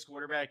Cowboys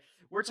quarterback.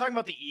 We're talking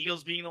about the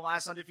Eagles being the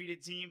last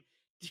undefeated team.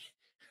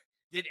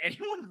 Did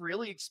anyone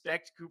really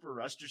expect Cooper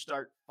Rush to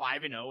start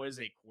 5-0 as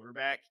a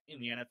quarterback in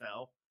the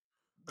NFL?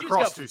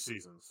 Across 2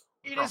 seasons.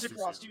 It is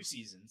across 2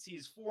 seasons. He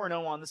is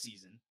 4-0 on the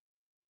season.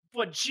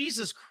 But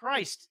Jesus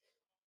Christ,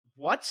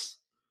 what?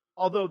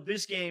 Although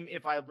this game,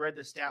 if I read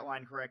the stat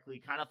line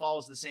correctly, kind of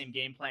follows the same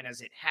game plan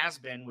as it has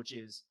been, which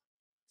is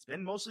it's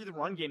been mostly the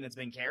run game that's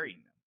been carrying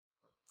them.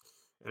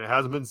 And it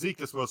hasn't been Zeke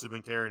that's mostly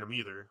been carrying them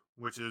either,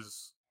 which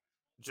is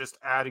just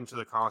adding to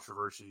the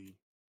controversy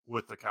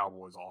with the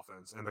Cowboys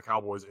offense and the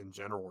Cowboys in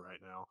general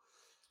right now.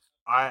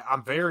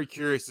 I'm very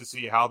curious to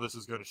see how this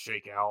is going to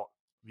shake out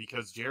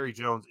because Jerry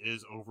Jones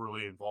is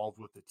overly involved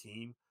with the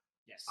team.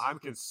 Yes. I'm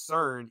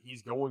concerned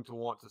he's going to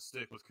want to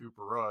stick with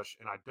Cooper Rush,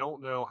 and I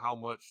don't know how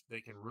much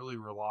they can really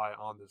rely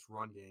on this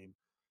run game.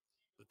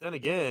 But then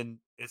again,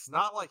 it's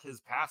not like his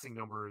passing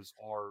numbers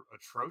are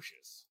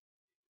atrocious.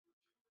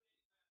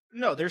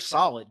 No, they're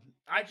solid.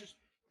 I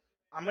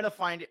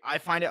find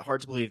it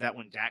hard to believe that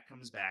when Dak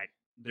comes back,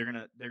 they're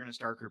gonna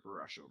start Cooper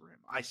Rush over him.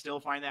 I still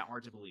find that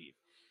hard to believe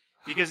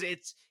because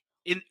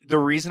the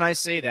reason I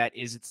say that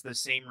is it's the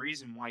same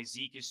reason why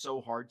Zeke is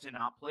so hard to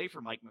not play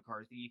for Mike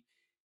McCarthy.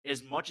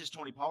 As much as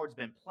Tony Pollard's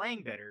been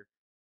playing better,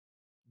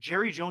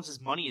 Jerry Jones's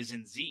money is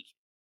in Zeke.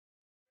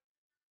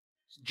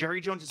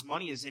 Jerry Jones's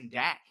money is in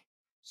Dak.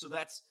 So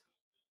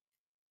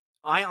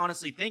I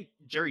honestly think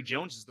Jerry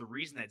Jones is the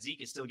reason that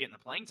Zeke is still getting the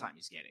playing time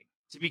he's getting,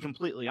 to be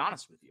completely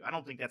honest with you. I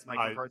don't think that's Mike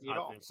McCarthy at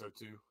all. I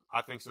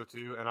think so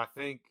too. And I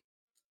think,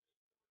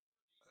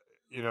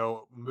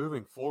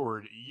 moving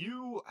forward,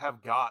 you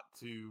got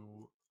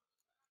to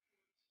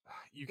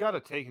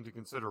take into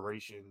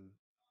consideration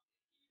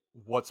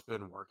what's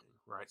been working,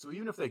 right? So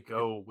even if they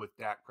go with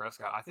Dak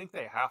Prescott, I think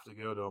they have to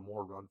go to a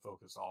more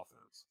run-focused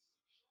offense.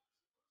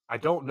 I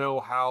don't know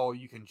how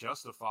you can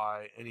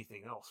justify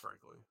anything else,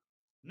 frankly.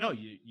 No,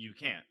 you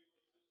can't.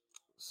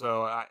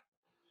 So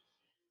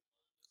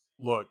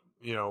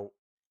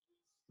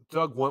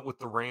Doug went with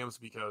the Rams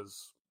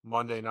because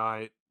Monday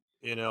night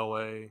in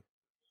LA.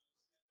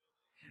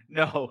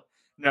 No,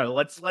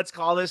 let's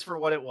call this for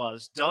what it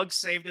was. Doug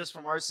saved us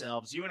from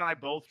ourselves. You and I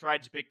both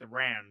tried to pick the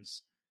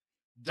Rams.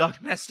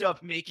 Doug messed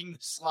up making the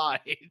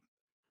slide.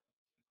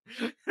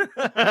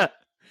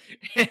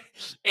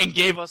 and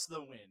gave us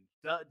the win.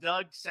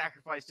 Doug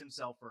sacrificed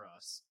himself for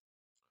us.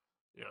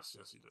 Yes,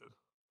 he did.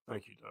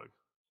 Thank you, Doug.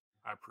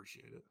 I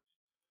appreciate it.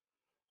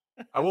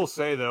 I will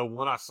say though,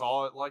 when I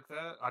saw it like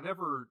that, I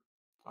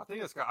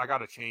think I got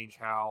to change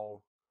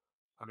how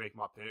I make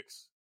my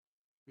picks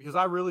because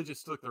I really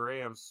just took the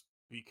Rams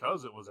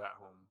because it was at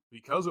home,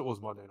 because it was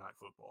Monday Night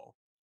Football.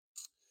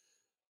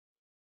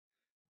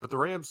 But the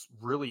Rams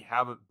really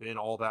haven't been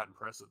all that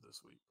impressive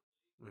this week.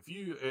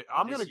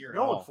 I'm going to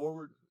going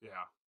forward.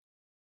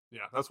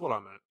 Yeah, that's what I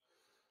meant.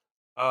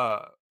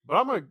 But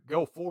I'm going to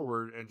go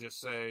forward and just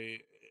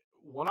say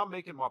when I'm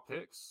making my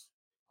picks,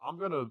 I'm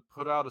going to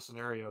put out a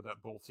scenario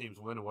that both teams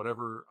win and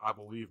whatever I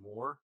believe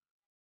more.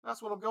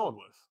 That's what I'm going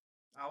with.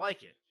 I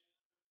like it.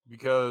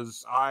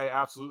 Because I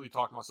absolutely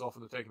talked myself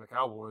into taking the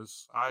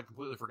Cowboys. I had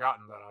completely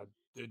forgotten that I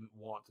didn't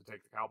want to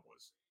take the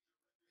Cowboys.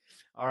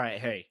 All right,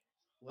 hey,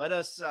 let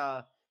us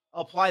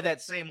apply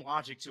that same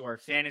logic to our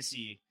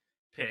fantasy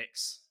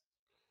picks.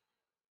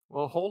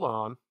 Well, hold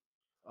on.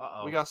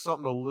 Uh-oh. We got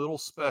something a little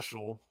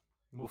special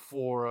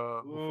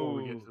before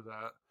we get to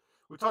that.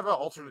 We talked about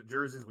alternate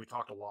jerseys. We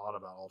talked a lot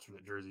about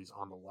alternate jerseys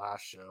on the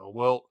last show.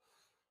 Well,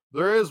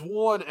 there is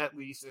one, at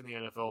least in the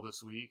NFL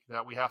this week,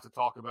 that we have to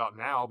talk about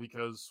now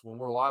because when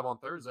we're live on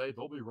Thursday,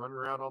 they'll be running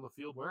around on the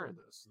field wearing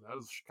this. And that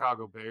is the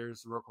Chicago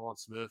Bears, Roquan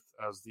Smith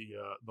as the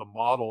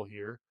model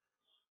here.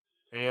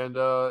 And,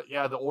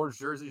 the orange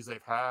jerseys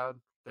they've had,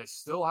 they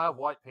still have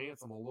white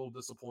pants. I'm a little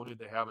disappointed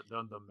they haven't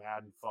done the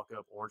Madden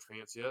fuck-up orange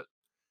pants yet.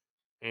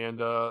 And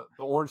the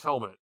orange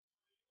helmet,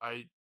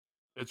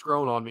 it's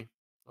grown on me.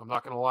 I'm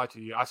not going to lie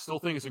to you. I still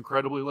think it's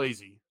incredibly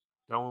lazy.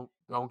 Don't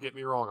get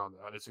me wrong on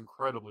that. It's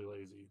incredibly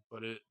lazy,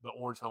 but the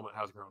orange helmet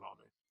has grown on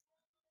me.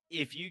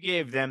 If you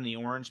gave them the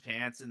orange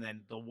pants and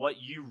then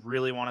what you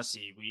really want to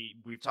see,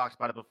 we've talked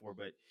about it before,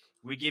 but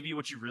we give you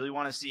what you really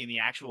want to see in the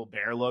actual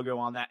Bear logo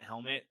on that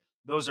helmet.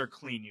 Those are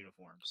clean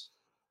uniforms.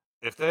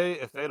 If they'd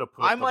have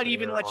put, I might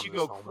even let you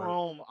go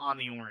chrome on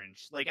the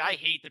orange. Like I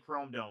hate the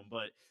chrome dome,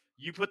 but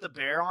you put the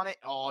bear on it.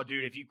 Oh,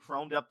 dude, if you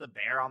chromed up the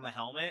bear on the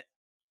helmet.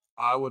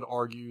 I would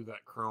argue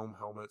that chrome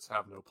helmets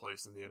have no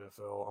place in the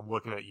NFL. I'm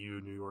looking at you,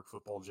 New York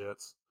Football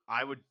Jets.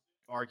 I would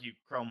argue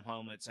chrome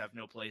helmets have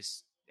no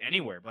place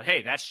anywhere, but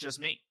hey, that's just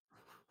me.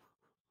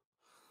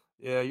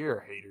 Yeah, you're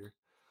a hater.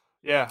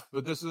 Yeah,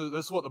 but this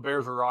is what the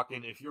Bears are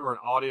rocking. If you're an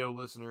audio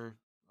listener,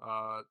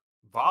 VOD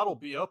will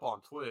be up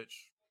on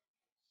Twitch,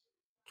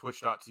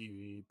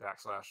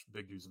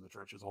 twitch.tv/Big Dudes in the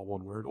Trenches, all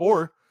one word.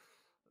 Or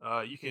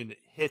you can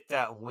hit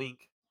that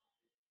link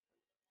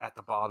at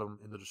the bottom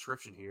in the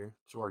description here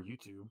to our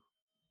YouTube.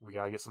 We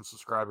got to get some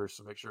subscribers,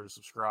 so make sure to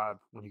subscribe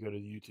when you go to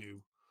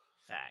YouTube.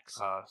 Facts.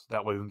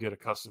 That way we can get a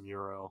custom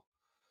URL.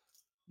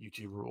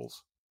 YouTube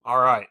rules. All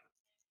right.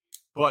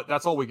 But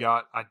that's all we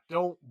got. I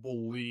don't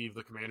believe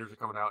the Commanders are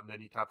coming out in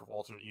any type of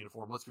alternate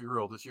uniform. Let's be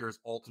real. This year is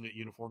alternate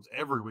uniforms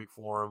every week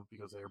for them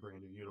because they are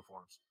brand new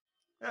uniforms.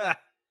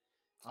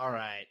 All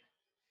right.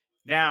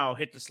 Now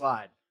hit the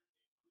slide.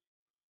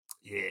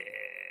 Yeah.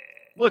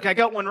 Look, I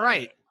got one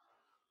right.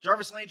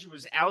 Jarvis Landry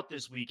was out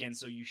this weekend,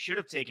 so you should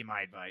have taken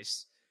my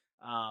advice.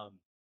 I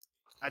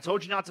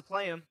told you not to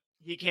play him.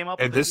 He came up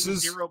with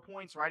 0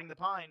 points riding the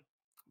pine.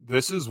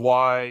 This is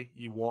why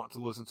you want to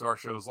listen to our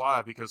shows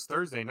live, because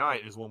Thursday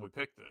night is when we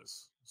pick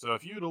this. So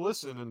if you'd have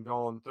listened and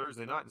gone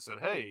Thursday night and said,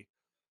 hey,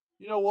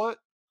 you know what?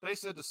 They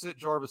said to sit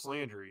Jarvis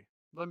Landry.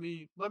 Let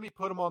me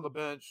put him on the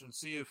bench and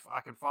see if I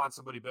can find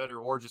somebody better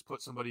or just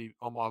put somebody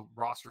on my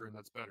roster and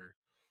that's better.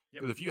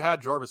 Because if you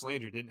had Jarvis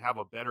Landry and didn't have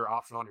a better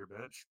option on your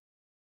bench,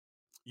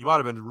 you might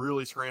have been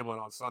really scrambling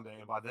on Sunday,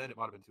 and by then it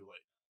might have been too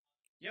late.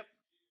 Yep.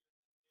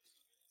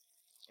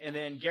 And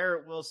then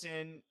Garrett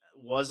Wilson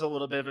was a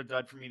little bit of a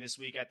dud for me this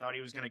week. I thought he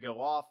was going to go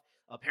off.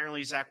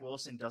 Apparently, Zach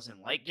Wilson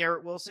doesn't like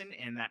Garrett Wilson,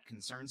 and that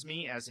concerns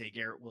me as a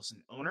Garrett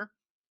Wilson owner.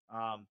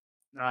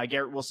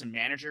 Garrett Wilson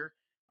manager.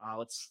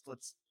 Let's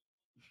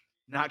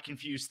not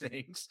confuse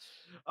things.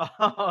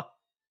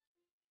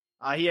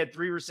 He had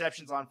 3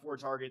 receptions on 4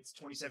 targets,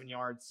 27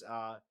 yards,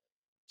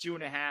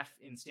 2.5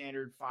 in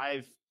standard,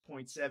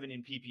 5.7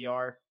 in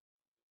PPR.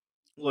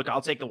 Look,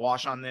 I'll take the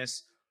wash on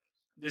this.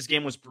 This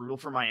game was brutal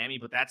for Miami,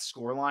 but that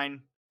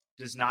scoreline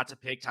does not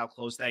depict how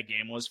close that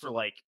game was for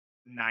like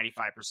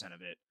 95%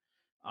 of it.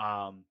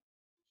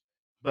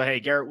 But hey,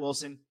 Garrett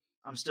Wilson,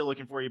 I'm still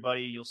looking for you,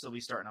 buddy. You'll still be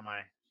starting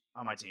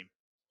on my team.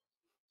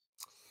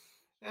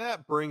 And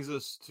that brings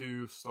us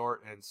to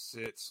start and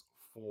sits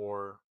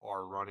for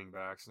our running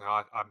backs.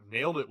 Now, I've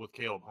nailed it with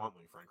Caleb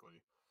Huntley,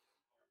 frankly.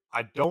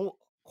 I don't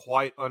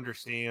quite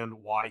understand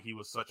why he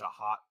was such a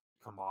hot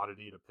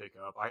commodity to pick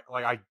up.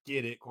 I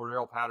get it.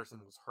 Cordell Patterson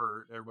was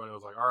hurt. Everybody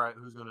was like, all right,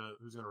 who's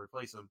gonna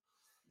replace him?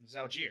 It's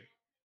Algier.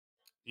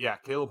 Yeah,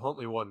 Caleb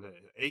Huntley wasn't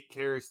it. 8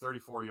 carries,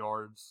 34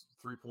 yards,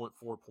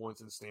 3.4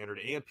 points in standard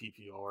and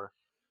PPR.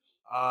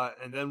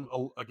 And then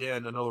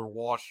again, another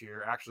wash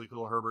here. Actually,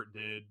 Khalil Herbert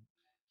did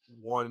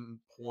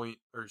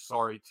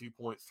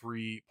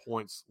 2.3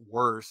 points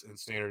worse in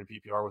standard and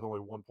PPR with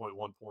only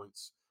 1.1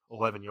 points,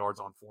 11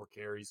 yards on 4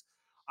 carries.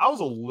 I was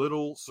a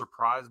little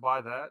surprised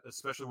by that,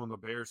 especially when the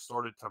Bears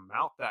started to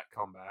mount that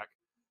comeback,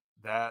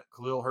 that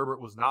Khalil Herbert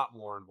was not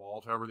more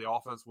involved. However, the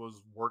offense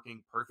was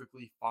working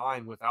perfectly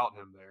fine without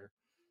him there.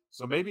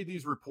 So maybe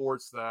these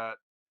reports that,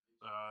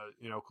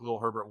 Khalil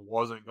Herbert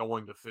wasn't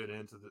going to fit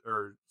into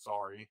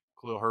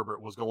Khalil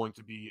Herbert was going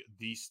to be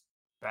the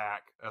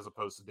back as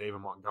opposed to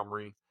David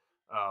Montgomery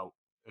uh,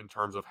 in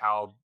terms of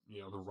how,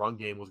 the run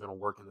game was going to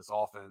work in this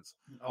offense.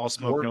 All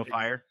smoke, no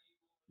fire.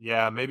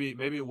 Yeah, maybe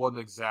it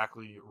wasn't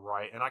exactly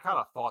right. And I kind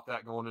of thought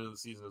that going into the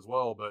season as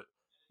well, but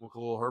when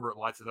Khalil Herbert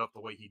lights it up the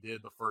way he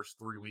did the first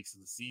 3 weeks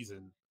of the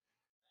season,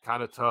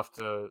 kind of tough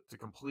to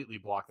completely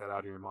block that out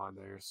of your mind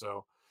there.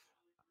 So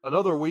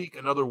another week,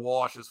 another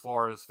wash as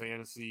far as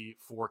fantasy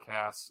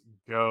forecasts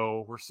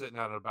go. We're sitting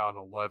at about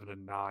an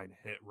 11-9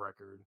 hit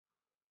record.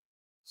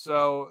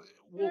 So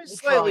we'll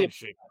try and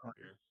shape up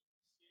here.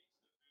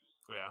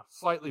 Yeah,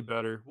 slightly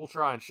better. We'll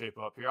try and shape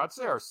up here. I'd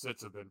say our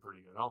sits have been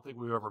pretty good. I don't think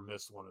we've ever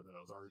missed one of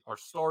those. Our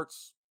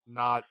starts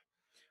not.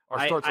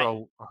 Our starts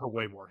are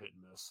way more hit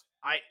and miss.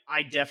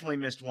 I definitely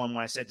missed one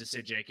when I said to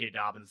sit J.K.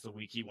 Dobbins the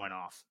week he went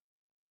off.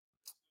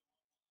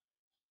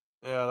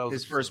 Yeah, that was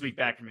his first week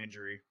back from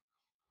injury.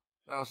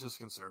 That was just a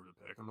conservative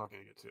pick. I'm not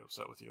going to get too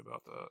upset with you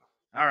about that.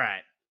 All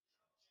right.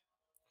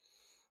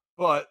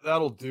 But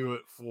that'll do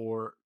it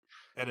for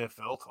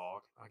NFL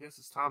talk. I guess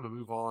it's time to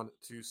move on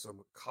to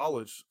some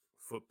college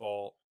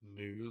football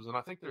news. And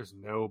I think there's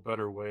no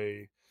better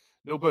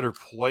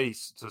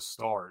place to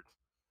start.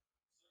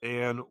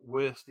 And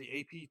with the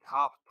AP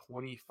Top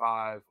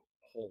 25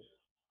 poll.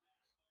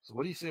 So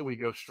what do you say we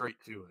go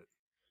straight to it?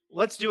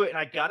 Let's do it. And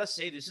I got to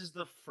say, this is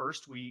the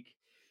first week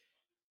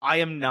I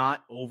am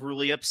not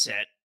overly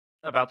upset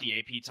about the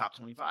AP Top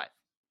 25.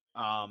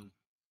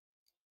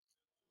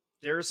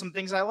 There are some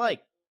things I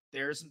like.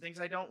 There are some things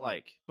I don't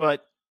like.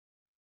 But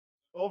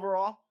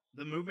overall,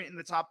 the movement in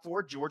the top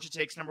 4, Georgia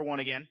takes number 1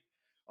 again.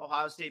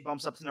 Ohio State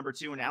bumps up to number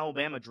 2, and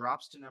Alabama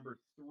drops to number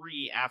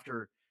 3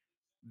 after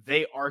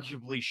they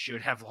arguably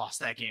should have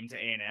lost that game to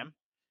A&M.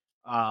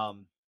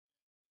 I'll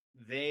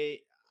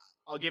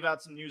give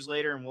out some news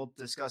later, and we'll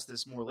discuss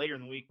this more later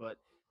in the week, but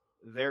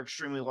they're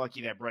extremely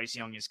lucky that Bryce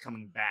Young is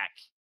coming back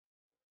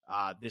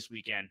this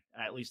weekend.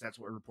 At least that's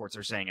what reports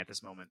are saying at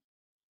this moment.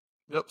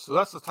 Yep, so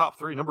that's the top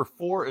 3. Number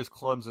 4 is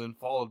Clemson,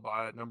 followed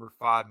by number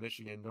 5,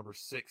 Michigan, number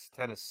 6,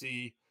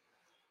 Tennessee,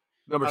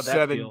 number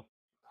 7,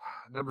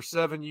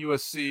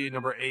 USC,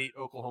 number 8,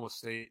 Oklahoma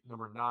State,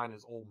 number 9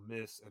 is Ole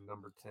Miss, and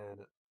number 10,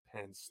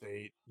 Penn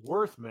State.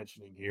 Worth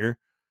mentioning here,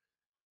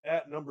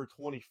 at number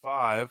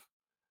 25,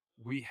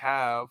 we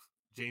have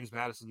James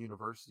Madison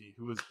University,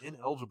 who is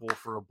ineligible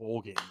for a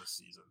bowl game this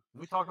season.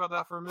 Can we talk about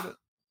that for a minute?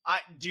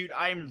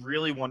 I'm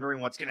really wondering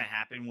what's going to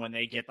happen when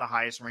they get the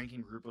highest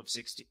ranking group of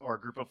 60 or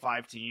group of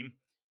 5 team,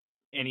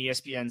 and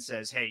ESPN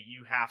says, "Hey,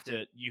 you have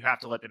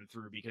to let them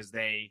through because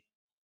they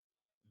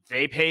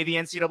pay the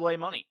NCAA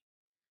money."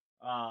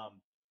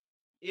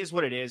 Is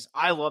what it is.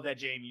 I love that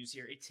JMU's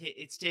here.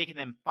 It's taken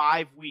them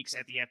 5 weeks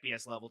at the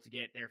FBS level to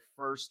get their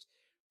first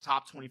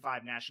top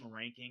 25 national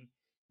ranking.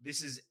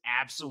 This is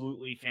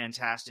absolutely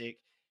fantastic.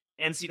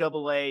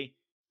 NCAA,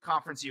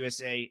 Conference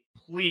USA,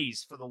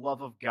 please, for the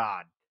love of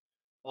God,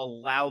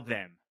 allow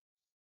them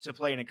to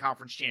play in a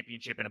conference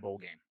championship in a bowl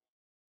game.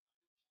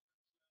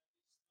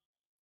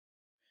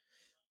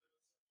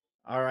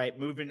 All right,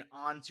 moving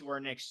on to our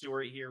next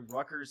story here.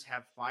 Rutgers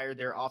have fired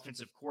their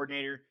offensive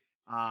coordinator.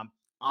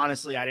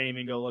 Honestly, I didn't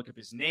even go look up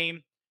his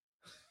name.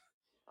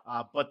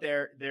 But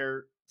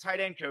their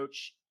tight end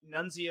coach,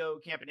 Nunzio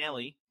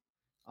Campanelli,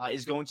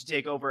 is going to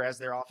take over as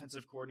their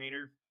offensive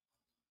coordinator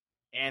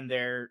and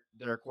their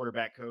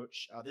quarterback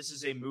coach. This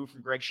is a move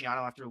from Greg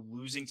Schiano after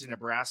losing to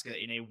Nebraska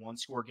in a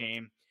one-score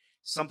game,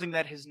 something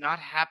that has not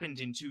happened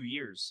in 2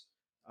 years.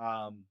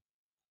 I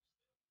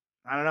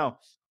don't know.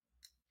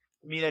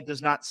 To me, that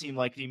does not seem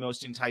like the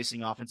most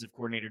enticing offensive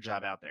coordinator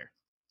job out there.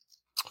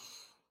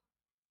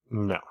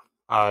 No.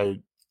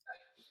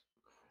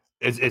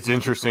 It's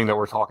interesting that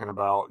we're talking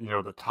about,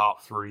 the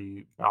top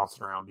 3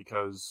 bouncing around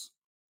because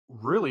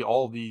really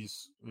all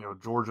these,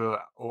 Georgia,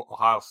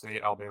 Ohio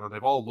State, Alabama,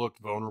 they've all looked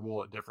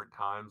vulnerable at different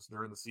times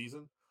during the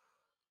season.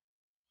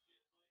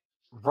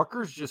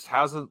 Rutgers just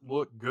hasn't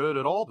looked good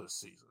at all this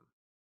season.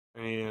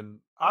 And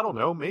I don't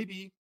know,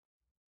 maybe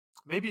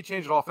a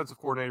change of offensive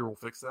coordinator will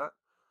fix that.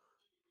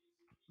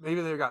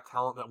 Maybe they've got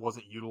talent that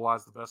wasn't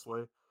utilized the best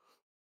way.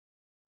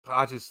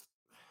 But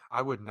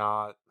I would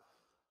not.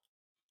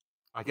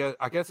 I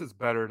guess it's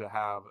better to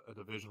have a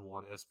Division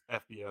I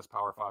FBS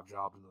Power 5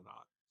 job than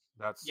not.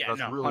 That's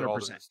really 100%, all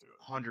there is to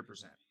it.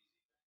 100%.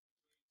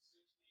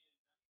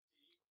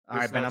 All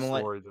right, Ben, I'm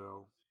going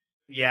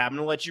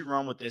to let you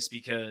run with this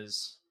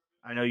because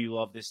I know you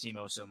love this team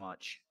so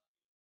much.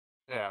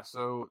 Yeah,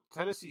 so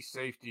Tennessee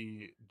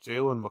safety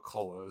Jalen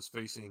McCullough is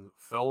facing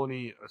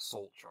felony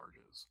assault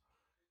charges.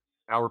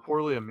 Now,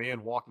 reportedly, a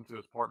man walked into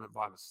his apartment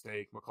by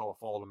mistake. McCullough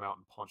followed him out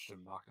and punched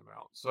him, knocked him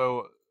out.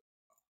 So,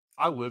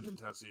 I lived in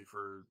Tennessee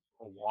for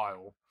a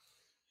while.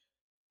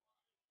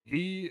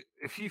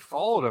 If he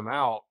followed him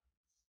out,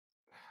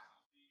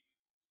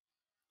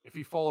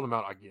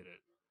 I get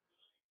it.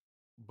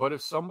 But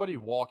if somebody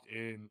walked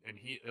in and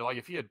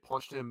if he had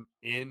punched him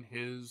in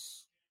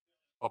his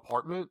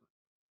apartment,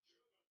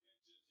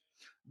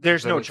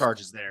 There's then no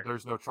charges there.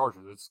 there's no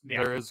charges.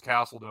 Yeah. There is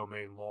castle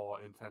domain law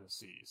in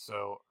Tennessee.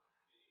 So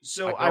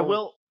I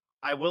will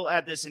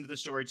add this into the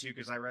story too,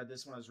 because I read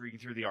this when I was reading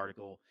through the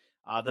article.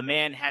 The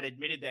man had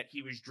admitted that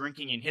he was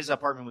drinking in his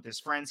apartment with his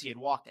friends. He had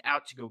walked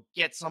out to go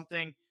get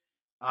something,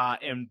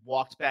 and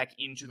walked back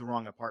into the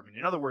wrong apartment.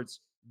 In other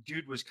words,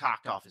 dude was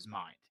cocked off his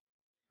mind.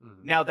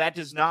 Mhm. Now, that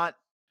does not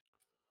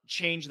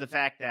change the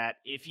fact that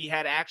if he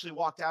had actually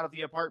walked out of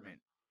the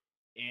apartment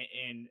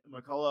and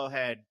McCullough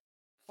had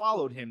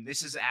followed him,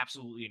 this is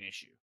absolutely an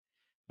issue.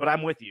 But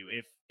I'm with you.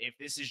 If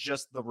this is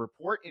just the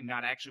report and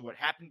not actually what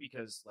happened,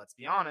 because let's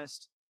be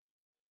honest,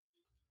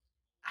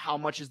 how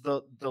much is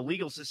the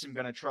legal system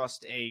going to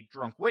trust a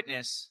drunk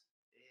witness?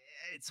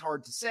 It's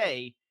hard to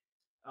say.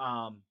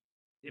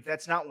 If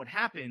that's not what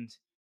happened,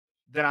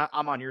 then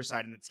I'm on your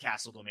side, and it's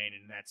castle domain,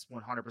 and that's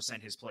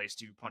 100% his place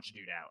to punch a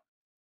dude out.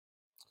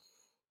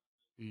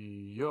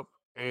 Yep.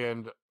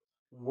 And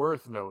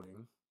worth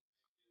noting,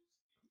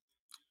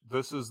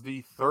 this is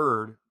the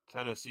third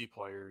Tennessee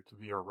player to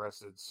be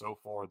arrested so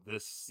far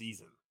this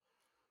season.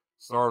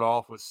 Started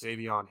off with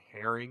Savion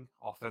Herring,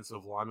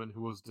 offensive lineman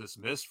who was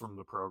dismissed from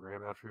the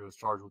program after he was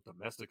charged with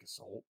domestic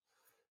assault.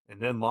 And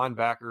then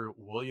linebacker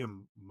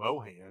William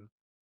Mohan,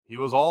 he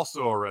was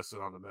also arrested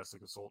on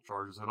domestic assault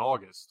charges in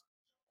August,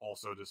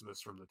 also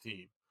dismissed from the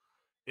team.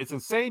 It's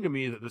insane to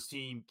me that this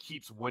team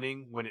keeps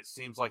winning when it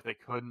seems like they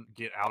couldn't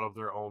get out of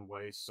their own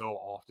way so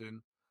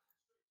often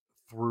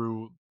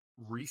through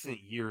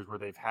recent years where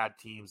they've had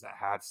teams that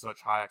had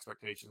such high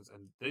expectations.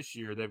 And this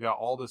year they've got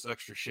all this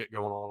extra shit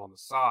going on the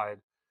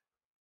side,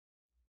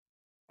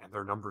 and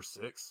they're number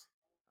 6.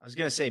 I was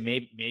gonna say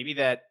maybe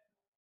that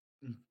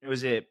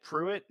was it.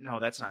 Pruitt? No,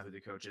 that's not who the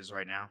coach is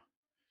right now.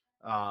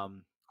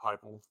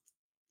 Heupel.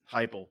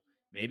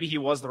 Maybe he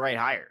was the right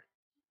hire.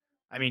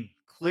 I mean,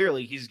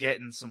 clearly he's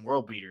getting some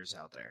world beaters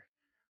out there.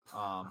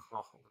 Oh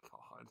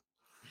God.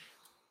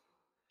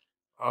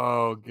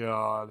 Oh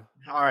God.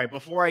 All right,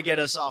 before I get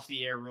us off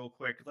the air real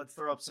quick, let's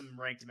throw up some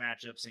ranked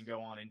matchups and go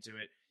on into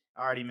it.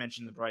 I already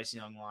mentioned the Bryce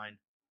Young line.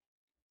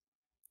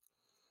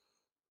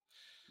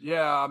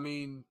 Yeah, I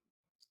mean,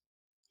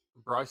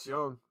 Bryce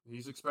Young,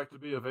 he's expected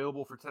to be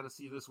available for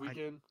Tennessee this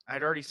weekend.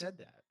 I'd already said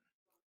that.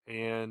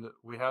 And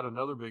we had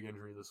another big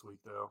injury this week,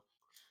 though.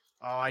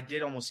 Oh, I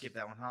did almost skip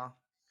that one, huh?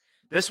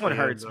 This one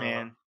hurts,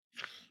 man.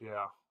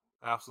 Yeah,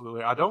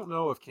 absolutely. I don't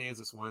know if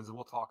Kansas wins, and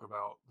we'll talk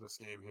about this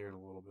game here in a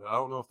little bit. I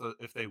don't know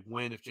if they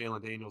win if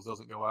Jalen Daniels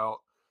doesn't go out,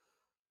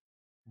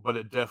 but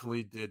it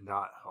definitely did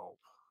not help.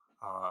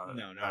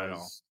 No, not at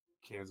all.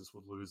 Kansas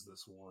would lose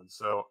this one,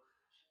 so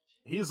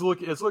it's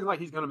looking like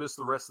he's going to miss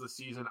the rest of the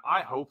season.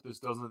 I hope this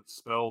doesn't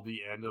spell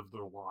the end of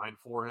the line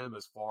for him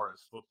as far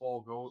as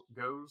football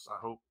goes. I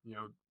hope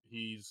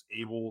he's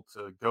able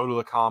to go to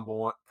the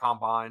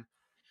combine.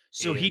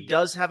 So he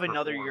does have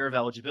another year of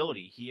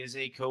eligibility. He is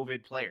a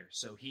COVID player,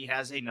 so he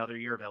has another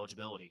year of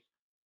eligibility.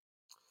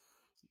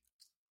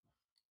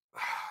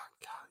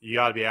 You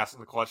got to be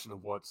asking the question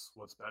of what's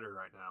better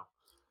right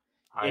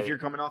now. If you're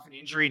coming off an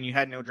injury and you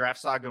had no draft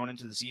stock going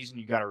into the season,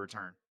 you got to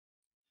return.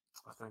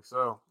 I think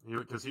so,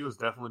 because he was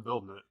definitely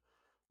building it.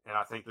 And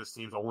I think this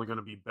team's only going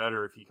to be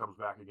better if he comes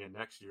back again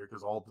next year,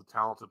 because all the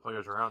talented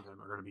players around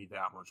him are going to be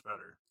that much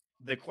better.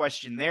 The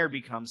question there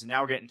becomes, and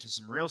now we're getting to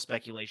some real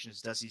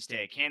speculations, does he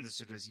stay at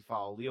Kansas or does he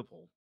follow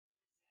Leopold?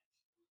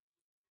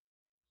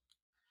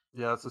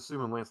 Yeah, that's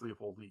assuming Lance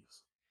Leopold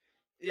leaves.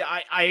 Yeah,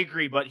 I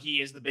agree, but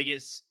he is the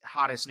biggest,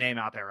 hottest name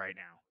out there right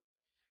now.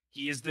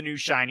 He is the new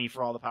shiny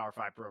for all the Power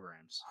 5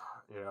 programs.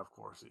 Yeah, of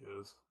course he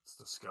is. It's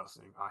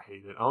disgusting. I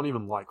hate it. I don't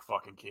even like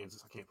fucking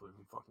Kansas. I can't believe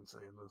I'm fucking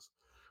saying this.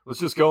 Let's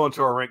just go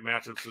into our ranked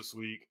matchups this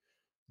week.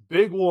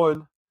 Big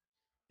one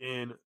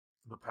in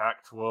the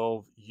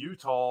Pac-12.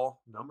 Utah,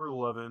 number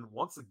 11,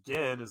 once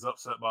again is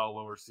upset by a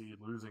lower seed,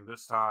 losing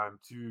this time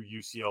to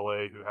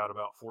UCLA, who had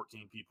about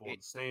 14 people in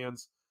the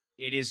stands.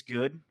 It is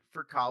good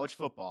for college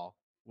football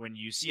when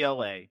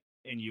UCLA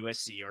and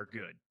USC are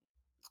good.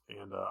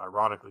 And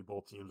ironically,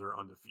 both teams are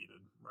undefeated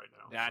right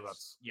now.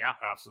 That's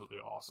absolutely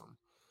awesome.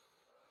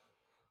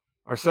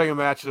 Our second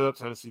matchup,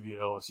 Tennessee beat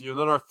LSU. And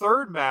then our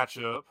third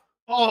matchup.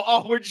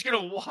 Oh, we're just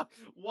going to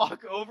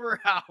walk over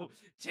how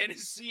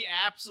Tennessee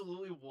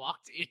absolutely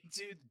walked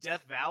into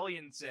Death Valley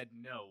and said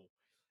no.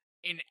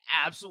 And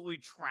absolutely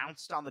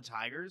trounced on the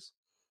Tigers.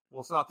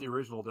 Well, it's not the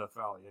original Death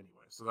Valley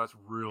anyway, so that's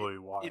really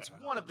why. It's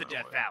one of the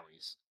Death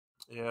Valleys.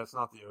 Yeah, it's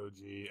not the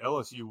OG.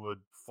 LSU would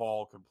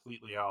fall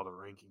completely out of the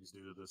rankings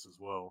due to this as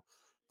well.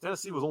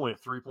 Tennessee was only a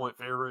 3-point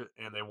favorite,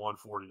 and they won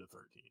 40-13.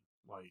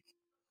 Like,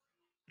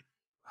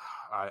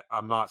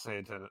 I'm not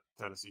saying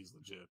Tennessee's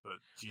legit, but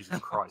Jesus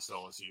Christ,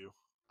 LSU.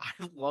 I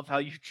love how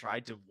you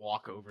tried to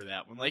walk over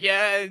that one. Like,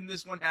 yeah, and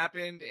this one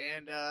happened,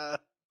 and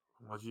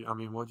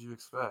what'd you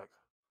expect?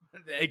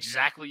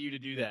 Exactly you to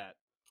do that.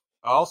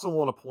 I also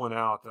want to point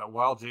out that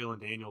while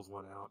Jalen Daniels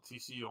went out,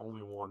 TCU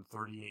only won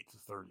 38-31.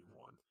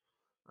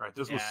 Right,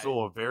 this was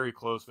still a very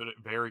close,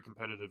 very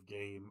competitive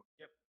game.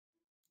 Yep.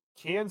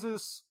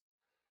 Kansas,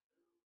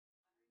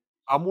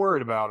 I'm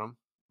worried about them.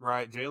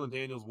 Right, Jalen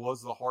Daniels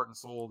was the heart and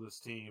soul of this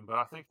team, but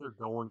I think they're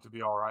going to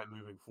be all right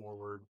moving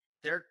forward.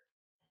 Their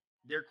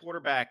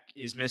quarterback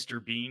is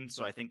Mr. Bean,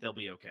 so I think they'll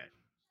be okay.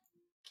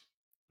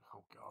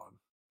 Oh God,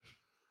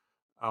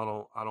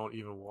 I don't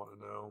even want to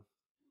know.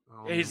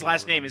 His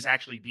last name is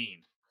actually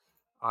Bean.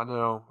 I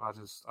know. I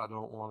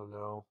don't want to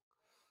know.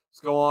 Let's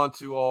go on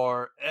to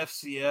our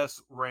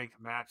FCS ranked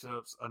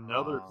matchups.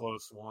 Another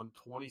close one,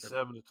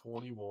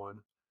 27-21.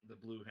 The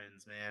Blue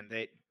Hens, man.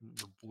 The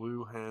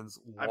Blue Hens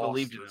I lost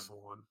believed in this them.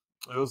 one.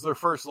 It was their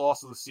first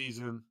loss of the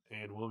season,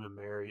 and William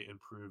Mary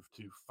improved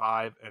to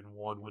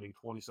 5-1, winning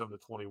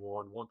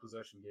 27-21. One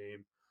possession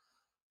game.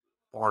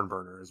 Barn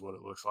burner is what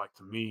it looks like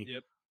to me.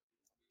 Yep.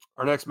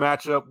 Our next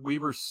matchup,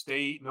 Weber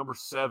State, number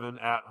 7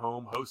 at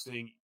home,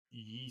 hosting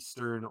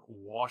Eastern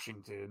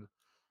Washington.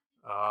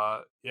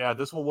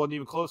 This one wasn't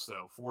even close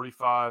though.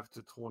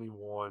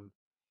 45-21.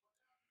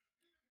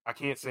 I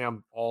can't say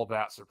I'm all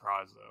that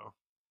surprised though.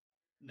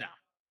 No.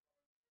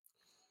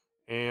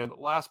 And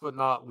last but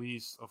not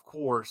least, of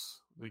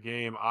course, the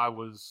game I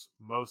was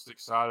most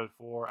excited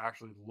for,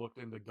 actually looked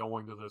into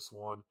going to this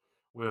one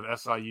with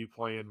SIU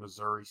playing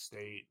Missouri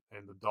State,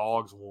 and the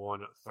Dogs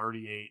won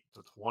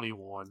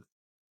 38-21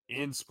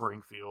 in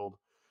Springfield.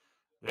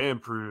 They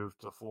improved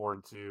to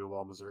 4-2,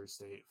 while Missouri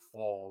State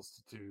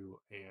falls to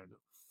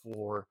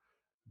 2-4.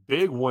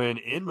 Big win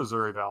in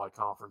Missouri Valley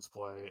Conference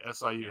play.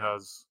 SIU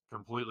has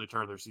completely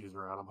turned their season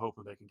around. I'm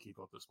hoping they can keep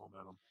up this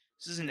momentum.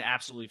 This is an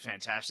absolutely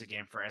fantastic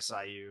game for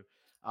SIU.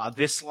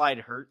 This slide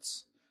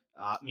hurts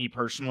me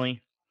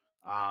personally.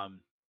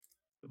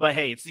 But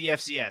hey, it's the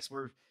FCS.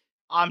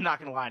 I'm not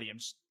going to lie to you. I'm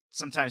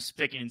sometimes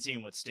picking and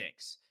seeing what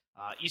sticks.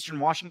 Eastern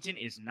Washington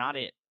is not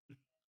it.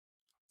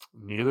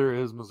 Neither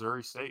is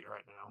Missouri State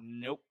right now.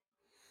 Nope.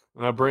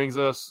 And that brings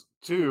us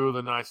to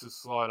the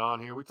nicest slide on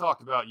here. We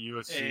talked about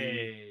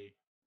USC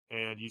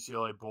and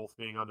UCLA both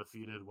being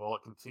undefeated. Well,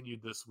 it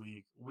continued this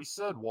week. We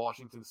said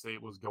Washington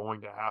State was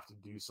going to have to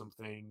do some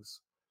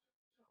things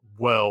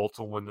well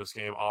to win this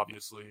game,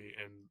 obviously,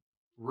 and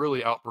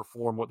really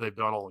outperform what they've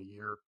done all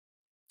year.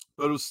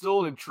 But it was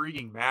still an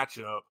intriguing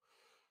matchup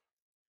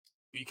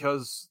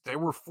because they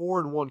were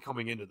 4-1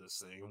 coming into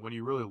this thing. And when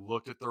you really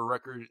looked at their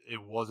record,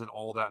 it wasn't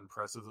all that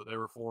impressive that they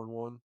were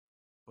 4-1,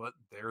 but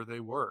there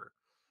they were.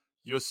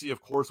 USC,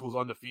 of course, was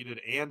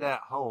undefeated, and at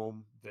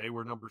home, they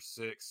were number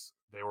 6.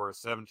 They were a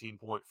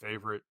 17-point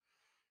favorite.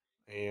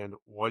 And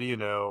what do you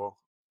know?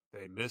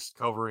 They missed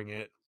covering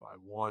it by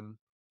 1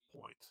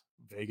 point.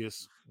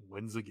 Vegas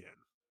wins again.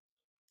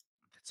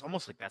 It's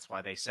almost like that's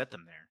why they set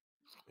them there.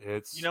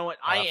 It's you know what?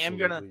 I am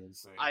gonna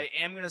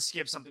insane.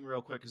 skip something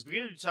real quick because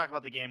we're gonna talk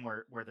about the game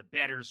where the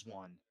bettors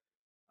won,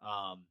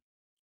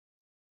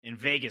 and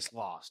Vegas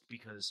lost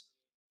because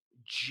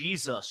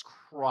Jesus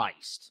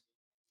Christ.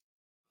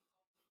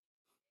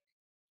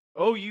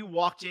 OU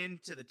walked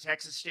into the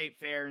Texas State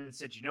Fair and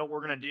said, "You know what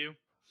we're gonna do?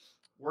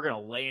 We're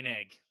gonna lay an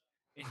egg."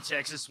 And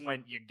Texas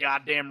went, "You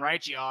goddamn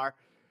right you are."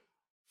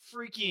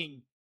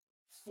 Freaking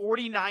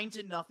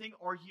 49-0.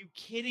 Are you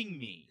kidding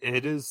me?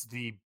 It is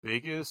the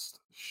biggest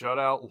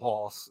shutout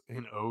loss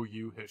in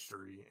OU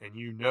history, and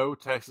you know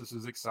Texas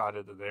is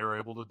excited that they were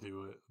able to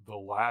do it the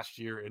last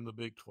year in the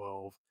Big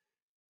 12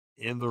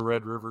 in the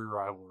Red River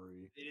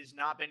rivalry. It has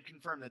not been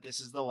confirmed that this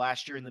is the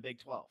last year in the Big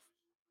 12.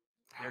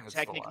 They're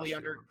technically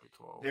under.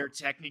 They're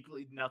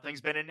technically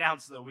nothing's been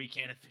announced though. We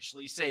can't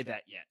officially say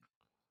that yet.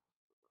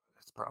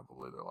 It's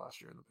probably their last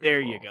year in the Big 12.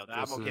 There you go.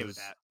 I'm okay with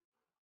that.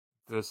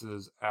 This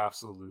is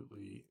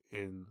absolutely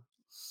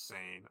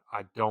insane.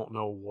 I don't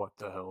know what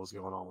the hell is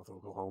going on with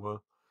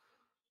Oklahoma,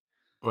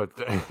 but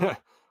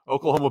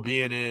Oklahoma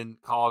being in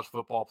college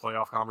football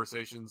playoff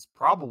conversations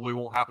probably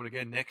won't happen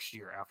again next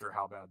year after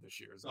how bad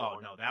this year is going. Oh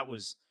no, that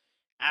was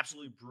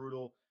absolutely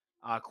brutal.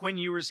 Quinn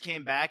Ewers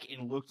came back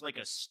and looked like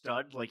a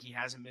stud, like he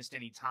hasn't missed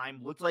any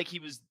time. Looked like he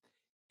was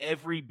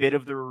every bit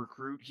of the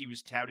recruit he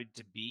was touted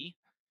to be,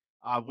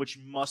 which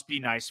must be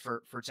nice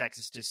for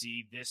Texas to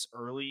see this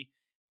early.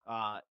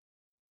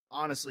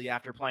 Honestly,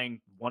 after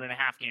playing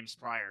 1.5 games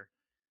prior,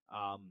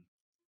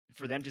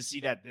 for them to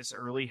see that this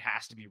early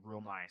has to be real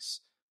nice.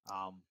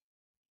 That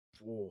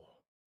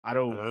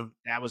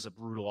was a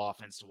brutal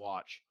offense to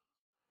watch.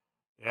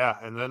 Yeah,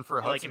 and then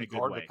for Hudson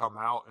Card to come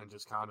out and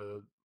just kind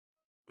of,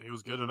 he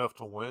was good enough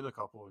to win a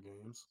couple of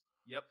games.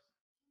 Yep.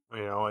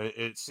 You know,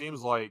 it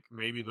seems like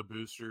maybe the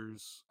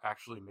boosters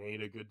actually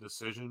made a good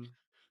decision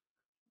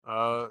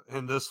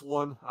in this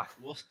one.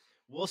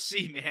 We'll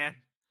see,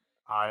 man.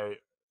 I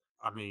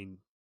mean,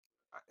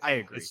 I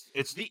agree.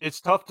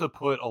 It's tough to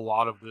put a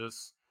lot of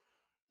this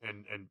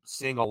and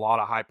seeing a lot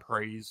of high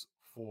praise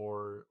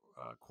for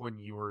Quinn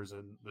Ewers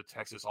and the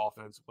Texas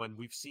offense when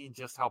we've seen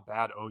just how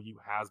bad OU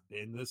has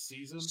been this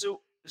season.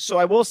 So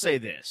I will say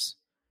this.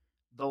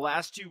 The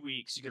last 2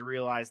 weeks, you could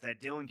realize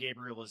that Dylan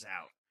Gabriel is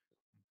out.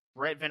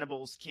 Brett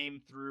Venables came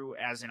through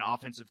as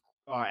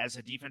as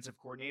a defensive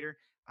coordinator.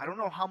 I don't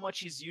know how much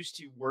he's used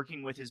to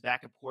working with his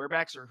backup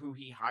quarterbacks or who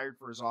he hired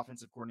for his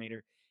offensive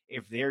coordinator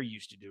if they're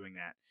used to doing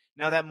that.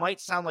 Now, that might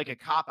sound like a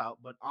cop-out,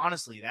 but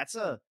honestly, that's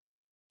a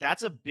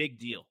big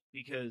deal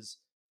because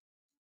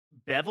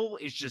Bevel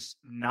is just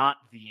not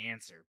the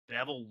answer.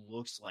 Bevel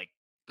looks like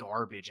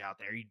garbage out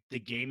there. The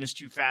game is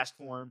too fast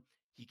for him.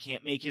 He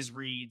can't make his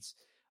reads.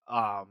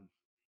 I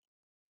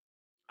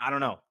don't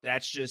know.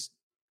 That's just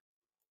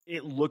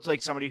it looked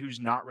like somebody who's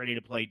not ready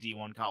to play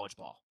D1 college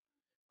ball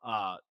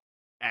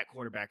at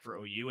quarterback for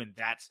OU, and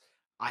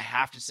I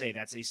have to say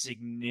that's a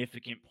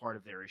significant part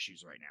of their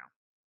issues right now.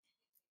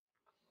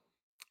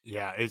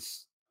 Yeah,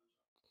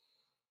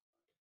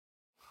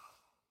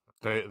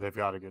 they've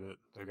got to get it.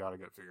 They've got to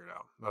get it figured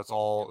out. That's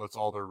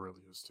all there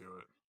really is to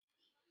it.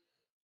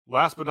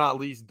 Last but not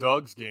least,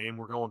 Doug's game.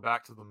 We're going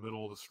back to the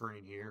middle of the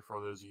screen here for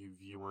those of you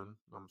viewing.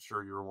 I'm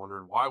sure you were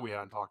wondering why we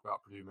hadn't talked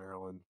about Purdue,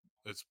 Maryland.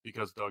 It's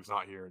because Doug's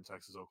not here and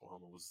Texas,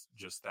 Oklahoma was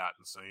just that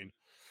insane.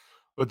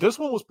 But this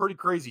one was pretty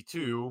crazy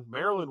too.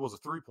 Maryland was a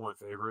 3-point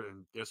favorite,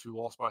 and guess who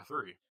lost by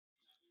 3?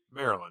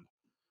 Maryland.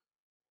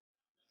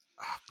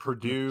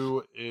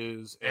 Purdue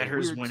is a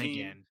weird win team.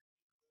 Again.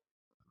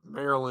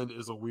 Maryland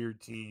is a weird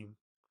team.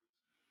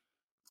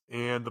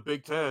 And the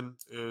Big Ten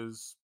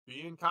is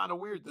being kind of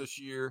weird this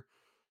year.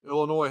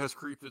 Illinois has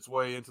creeped its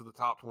way into the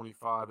top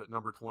 25 at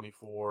number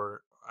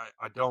 24.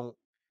 I don't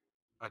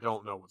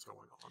know what's going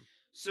on.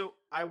 So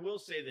I will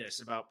say this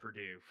about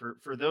Purdue.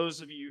 For those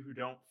of you who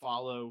don't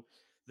follow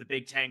the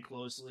Big Ten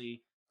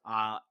closely,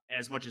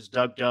 as much as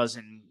Doug does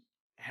and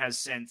has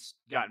since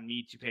gotten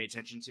me to pay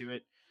attention to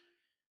it,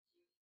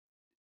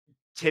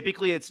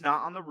 typically it's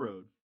not on the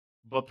road,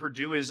 but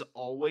Purdue is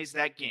always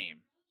that game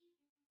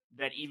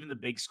that even the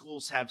big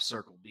schools have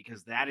circled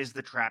because that is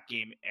the trap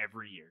game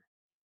every year.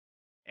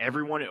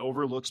 Everyone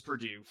overlooks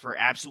Purdue for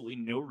absolutely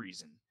no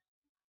reason.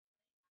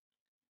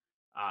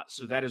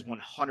 So that is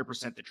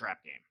 100% the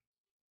trap game.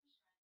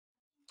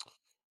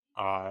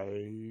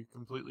 I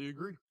completely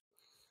agree.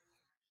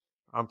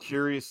 I'm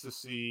curious to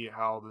see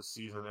how this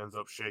season ends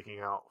up shaking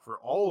out for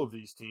all of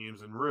these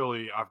teams, and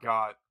really, I've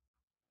got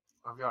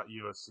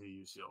USC,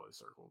 UCLA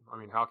circled. I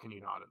mean, how can you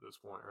not at this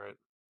point, right?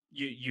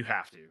 You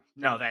have to.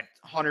 No, that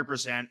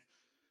 100%.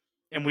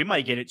 And we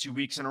might get it 2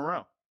 weeks in a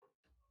row.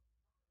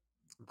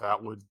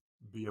 That would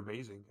be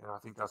amazing, and I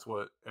think that's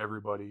what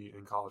everybody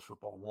in college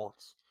football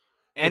wants.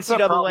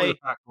 NCAA, the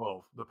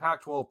Pac-12. The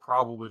Pac-12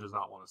 probably does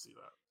not want to see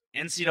that.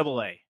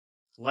 NCAA,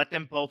 let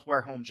them both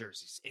wear home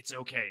jerseys. It's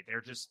okay.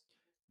 They're just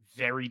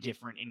very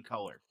different in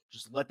color.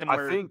 Just let them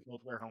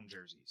both wear home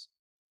jerseys.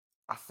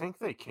 I think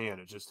they can.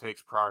 It just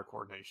takes prior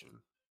coordination.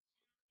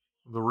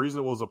 The reason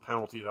it was a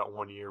penalty that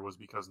 1 year was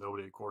because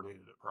nobody had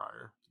coordinated it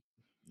prior.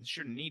 It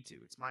shouldn't need to.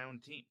 It's my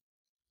own team.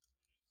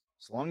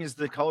 As long as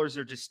the colors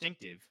are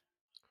distinctive.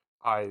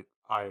 I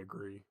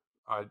agree.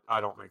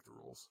 I don't make the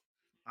rules.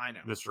 I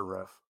know. Mr.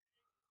 Ref.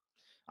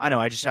 I know.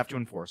 I just have to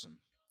enforce them.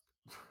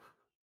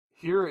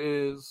 Here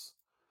is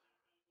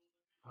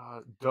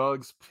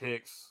Doug's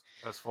picks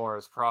as far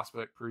as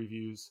prospect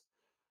previews.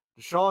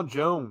 Deshaun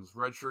Jones,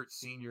 redshirt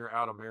senior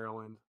out of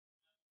Maryland.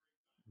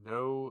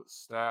 No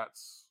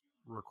stats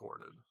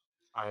recorded.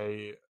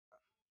 I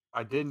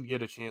didn't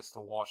get a chance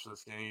to watch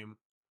this game,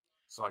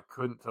 so I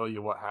couldn't tell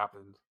you what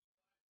happened.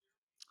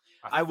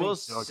 I will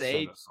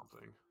say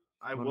something.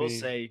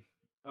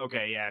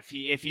 Okay, yeah.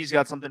 If he's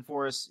got something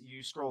for us,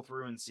 you scroll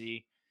through and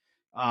see.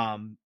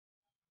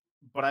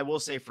 But I will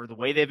say, for the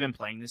way they've been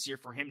playing this year,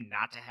 for him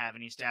not to have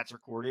any stats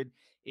recorded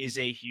is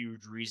a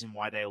huge reason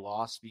why they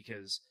lost.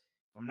 Because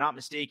if I'm not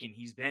mistaken,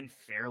 he's been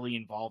fairly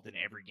involved in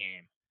every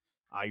game.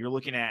 You're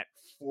looking at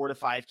 4 to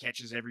 5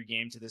 catches every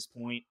game to this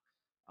point.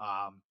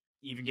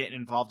 Even getting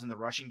involved in the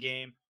rushing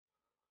game.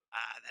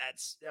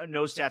 That's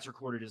no stats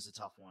recorded is a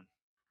tough one.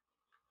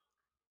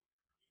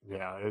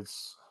 Yeah,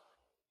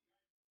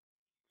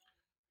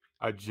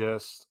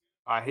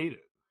 I hate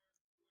it.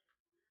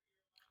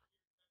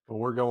 But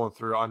we're going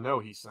through. I know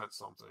he sent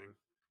something.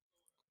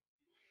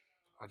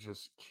 I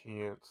just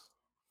can't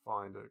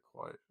find it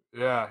quite.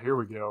 Yeah, here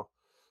we go.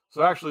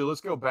 So actually, let's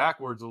go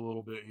backwards a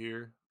little bit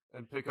here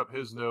and pick up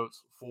his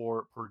notes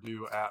for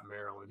Purdue at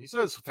Maryland. He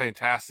says,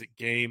 fantastic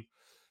game.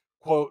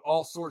 Quote,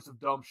 all sorts of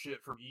dumb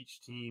shit from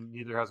each team.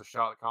 Neither has a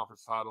shot at the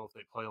conference title if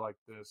they play like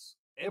this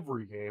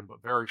every game,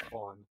 but very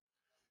fun.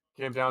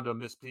 Came down to a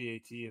missed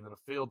PAT and then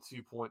a failed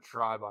 2-point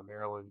try by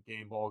Maryland.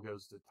 Game ball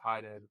goes to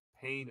tight end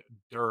Payne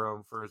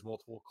Durham for his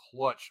multiple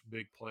clutch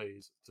big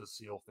plays to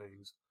seal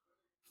things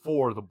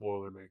for the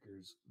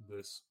Boilermakers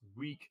this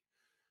week.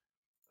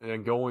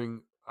 And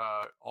going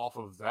off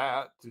of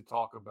that to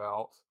talk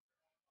about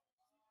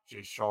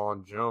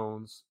Deshaun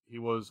Jones, he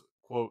was,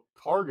 quote,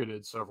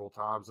 targeted several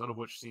times, none of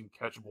which seemed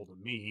catchable to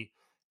me.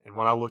 And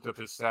when I looked up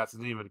his stats, it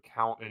didn't even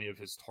count any of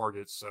his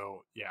targets.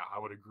 So, yeah, I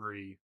would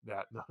agree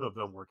that none of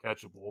them were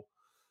catchable.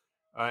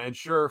 And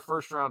sure,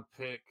 first-round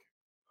pick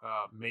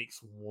makes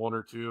 1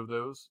 or 2 of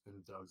those in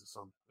Doug's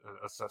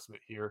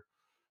assessment here.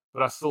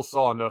 But I still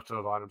saw enough to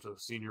invite him to the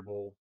Senior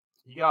Bowl.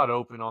 He got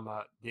open on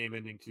that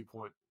game-ending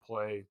 2-point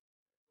play.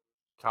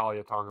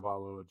 Talia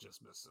Tagovailoa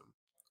just missed him.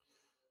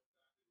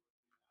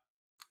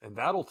 And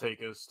that'll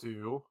take us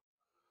to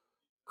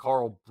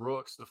Carl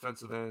Brooks,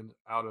 defensive end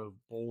out of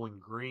Bowling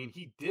Green.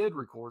 He did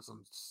record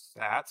some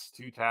stats,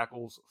 2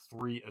 tackles,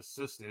 3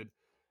 assisted.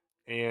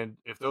 And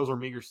if those are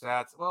meager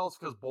stats, well, it's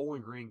because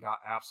Bowling Green got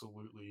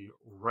absolutely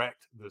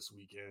wrecked this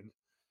weekend.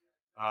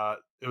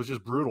 It was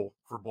just brutal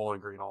for Bowling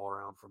Green all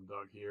around from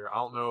Doug here. I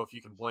don't know if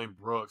you can blame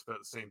Brooks, but at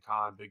the same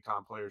time, big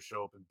time players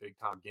show up in big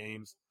time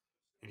games,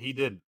 and he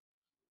didn't.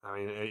 I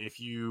mean, if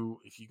you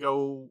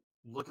go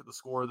look at the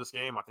score of this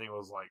game, I think it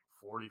was like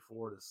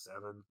 44-7.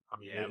 I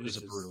mean, Yeah, it was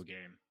a brutal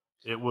game.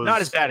 It was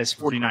not as bad as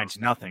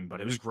 49-0,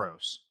 but it was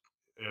gross.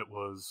 It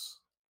was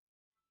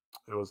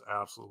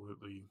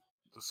absolutely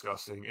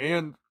disgusting,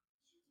 and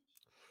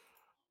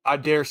I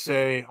dare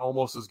say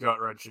almost as gut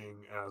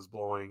wrenching as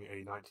blowing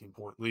a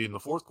 19-point lead in the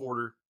fourth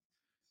quarter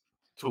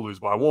to lose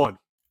by 1.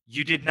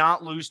 You did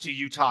not lose to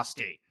Utah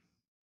State.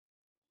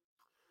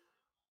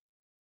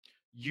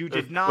 You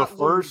did not the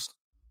first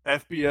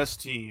FBS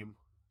team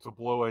to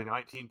blow a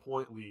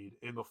 19-point lead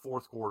in the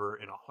fourth quarter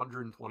in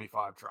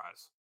 125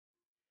 tries.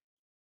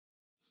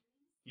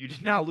 You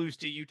did not lose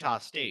to Utah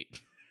State.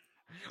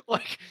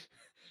 Like,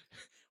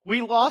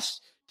 we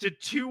lost to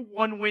 2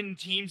 1-win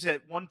teams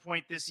at one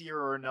point this year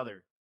or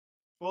another.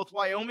 Both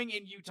Wyoming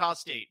and Utah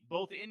State,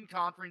 both in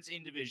conference,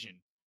 in division.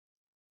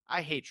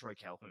 I hate Troy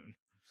Calhoun.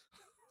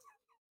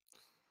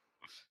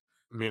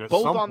 I mean, at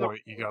both some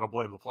point, you got to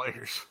blame the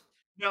players.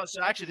 No,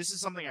 so actually, this is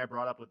something I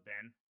brought up with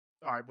Ben,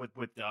 or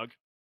with Doug.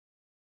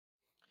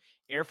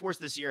 Air Force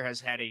this year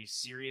has had a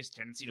serious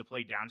tendency to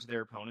play down to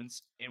their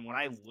opponents, and when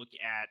I look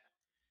at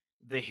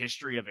the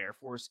history of Air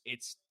Force,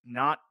 it's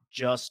not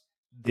just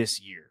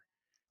this year.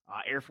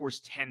 Air Force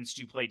tends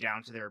to play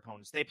down to their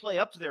opponents. They play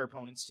up to their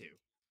opponents too.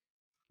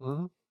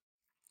 Mm-hmm.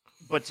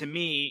 But to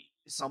me,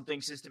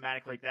 something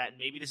systematic like that, and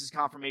maybe this is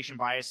confirmation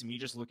bias and me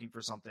just looking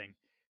for something,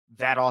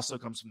 that also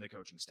comes from the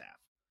coaching staff.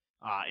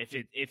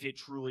 If it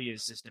truly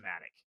is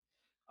systematic.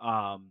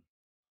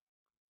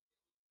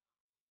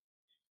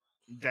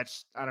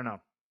 That's, I don't know.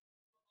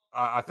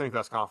 I think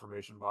that's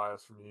confirmation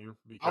bias from you,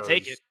 because I'll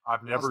take it.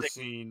 I've never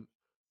seen,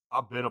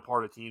 I've been a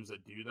part of teams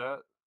that do that,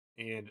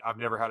 and I've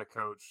never had a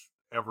coach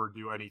ever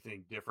do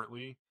anything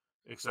differently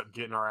except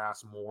getting our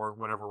ass more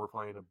whenever we're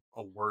playing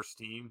a worse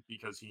team,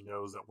 because he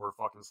knows that we're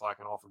fucking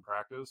slacking off in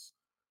practice.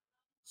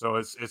 So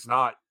it's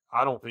not,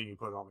 I don't think you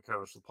put it on the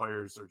coach. The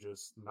players are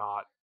just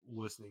not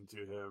listening to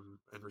him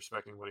and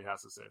respecting what he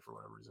has to say for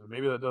whatever reason.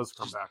 Maybe that does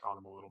come back on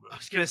him a little bit. I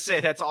was going to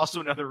say, that's also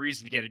another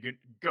reason to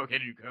go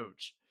get a new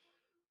coach.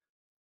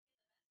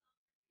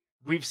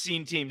 We've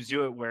seen teams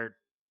do it where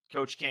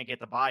coach can't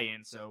get the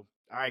buy-in, so,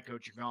 all right,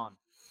 coach, you're gone.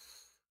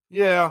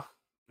 Yeah.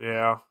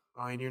 I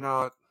mean, you're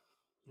not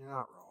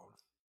wrong.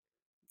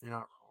 You're not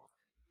wrong.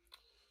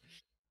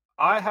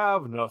 I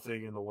have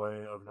nothing in the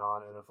way of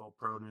non-NFL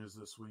pro news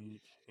this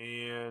week,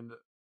 and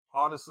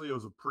honestly, it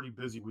was a pretty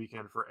busy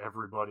weekend for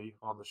everybody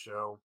on the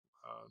show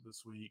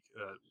this week.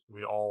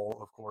 We all,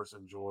 of course,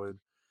 enjoyed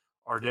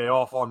our day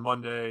off on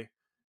Monday,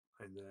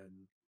 and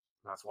then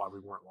that's why we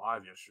weren't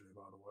live yesterday,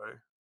 by the way.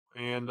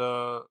 And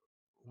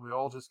we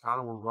all just kind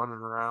of were running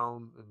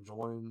around,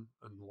 enjoying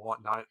and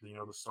whatnot, the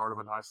start of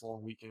a nice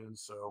long weekend.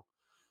 So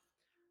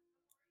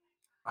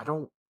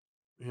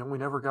we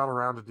never got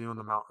around to doing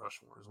the Mount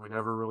Rushmores. We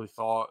never really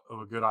thought of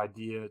a good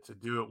idea to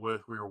do it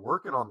with. We were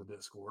working on the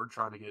Discord,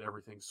 trying to get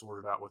everything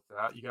sorted out with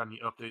that. You got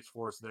any updates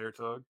for us there,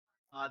 Tug?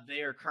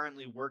 They are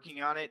currently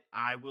working on it.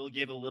 I will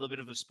give a little bit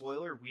of a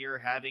spoiler. We are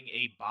having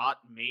a bot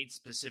made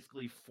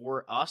specifically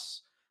for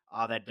us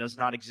that does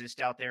not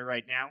exist out there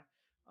right now.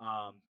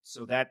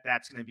 So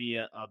that's going to be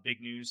a big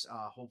news.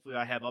 Hopefully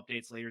I have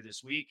updates later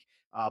this week.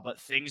 But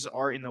things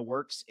are in the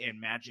works,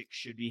 and magic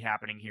should be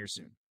happening here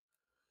soon.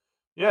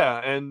 Yeah,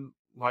 and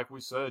like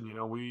we said,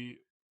 we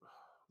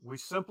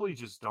simply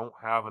just don't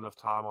have enough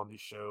time on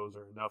these shows,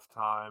 or enough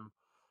time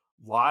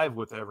live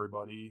with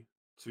everybody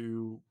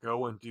to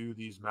go and do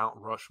these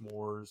Mount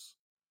Rushmores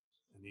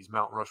and these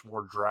Mount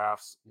Rushmore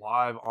drafts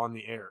live on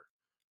the air.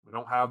 We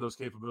don't have those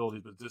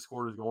capabilities, but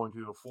Discord is going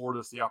to afford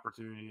us the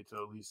opportunity to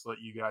at least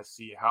let you guys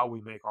see how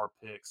we make our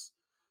picks.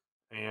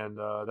 And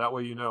that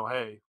way,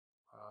 hey,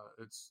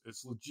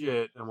 it's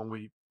legit. And when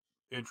we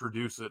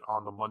introduce it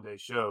on the Monday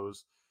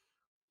shows,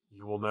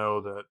 you will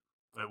know that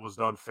it was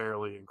done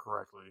fairly and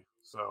correctly.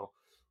 So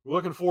we're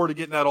looking forward to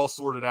getting that all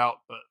sorted out.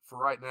 But for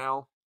right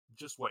now,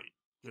 just wait.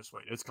 Just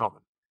wait. It's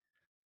coming.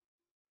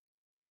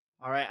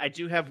 All right. I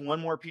do have one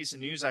more piece of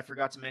news I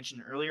forgot to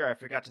mention earlier. I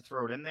forgot to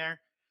throw it in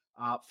there.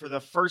 For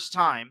the first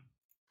time,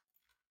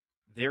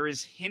 there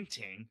is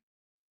hinting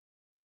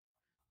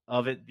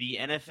of it, the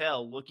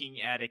NFL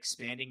looking at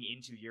expanding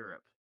into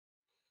Europe.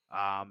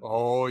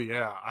 Oh,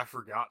 yeah. I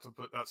forgot to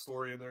put that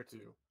story in there,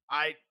 too.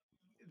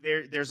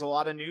 There's a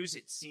lot of news.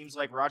 It seems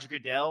like Roger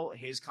Goodell,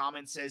 his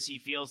comment says he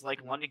feels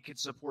like London could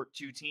support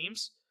 2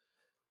 teams.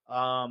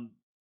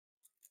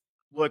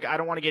 Look, I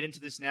don't want to get into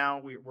this now.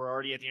 We're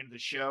already at the end of the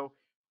show.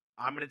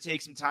 I'm going to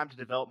take some time to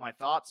develop my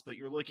thoughts, but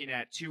you're looking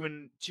at 2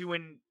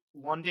 in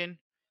London.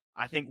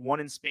 I think 1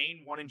 in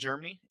Spain, 1 in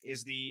Germany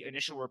is the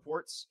initial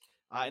reports.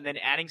 And then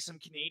adding some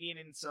Canadian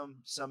and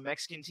some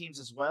Mexican teams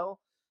as well.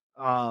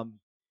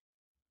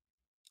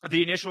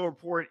 The initial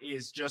report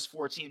is just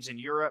 4 teams in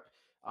Europe.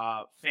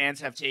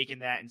 Fans have taken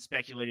that and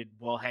speculated,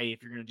 well, hey,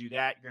 if you're going to do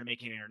that, you're going to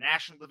make an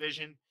international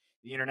division.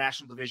 The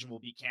international division will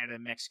be Canada,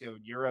 Mexico,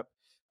 and Europe.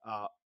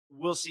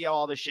 We'll see how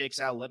all this shakes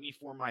out. Let me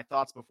form my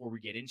thoughts before we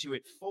get into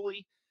it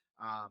fully.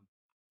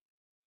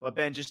 But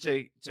Ben, just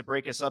to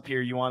break us up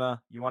here, you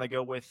wanna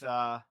go with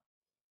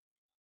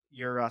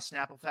your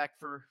Snapple fact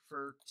for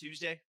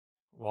Tuesday?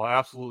 Well, I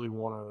absolutely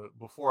want to.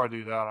 Before I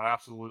do that, I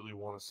absolutely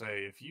want to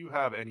say if you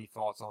have any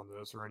thoughts on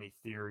this or any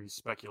theories,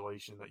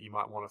 speculation that you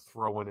might want to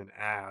throw in and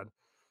add,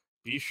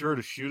 be sure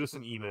to shoot us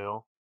an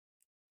email,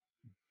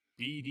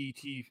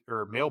 BDT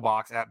or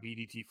mailbox at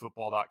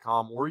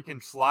bdtfootball.com, or you can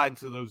slide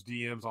into those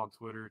DMs on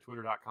Twitter,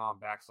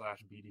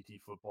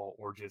 twitter.com/BDTfootball,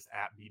 or just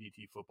at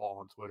BDTfootball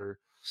on Twitter.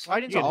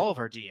 Slide into all of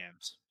our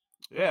DMs.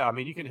 Yeah, I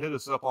mean, you can hit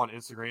us up on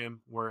Instagram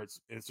where it's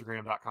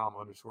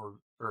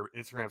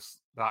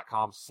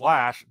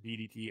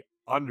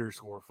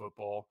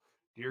Instagram.com/BDT_football.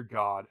 Dear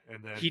God.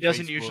 And then he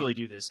doesn't usually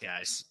do this,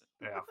 guys.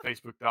 Yeah,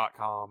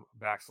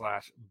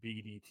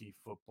 Facebook.com/BDT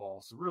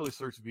football. So really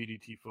search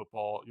BDT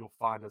football. You'll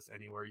find us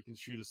anywhere. You can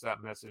shoot us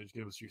that message,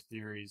 give us your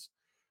theories.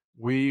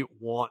 We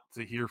want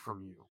to hear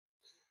from you.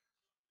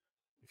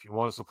 If you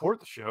want to support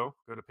the show,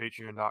 go to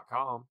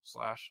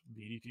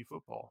patreon.com/BDT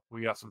football.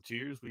 We got some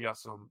tiers. We got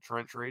some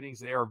trench ratings.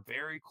 They are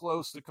very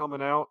close to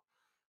coming out.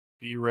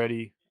 Be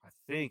ready. I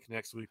think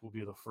next week will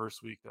be the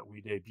first week that we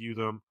debut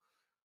them.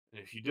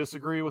 And if you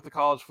disagree with the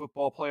college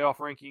football playoff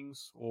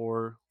rankings,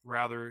 or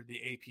rather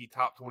the AP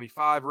top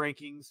 25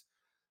 rankings,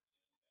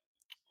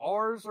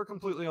 ours are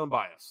completely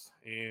unbiased.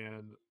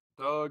 And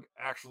Doug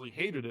actually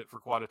hated it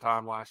for quite a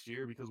time last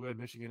year because we had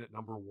Michigan at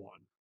number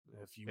 1.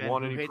 If you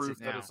want any proof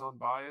that it's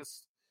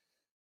unbiased,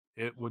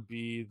 it would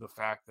be the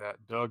fact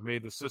that Doug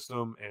made the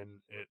system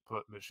and it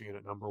put Michigan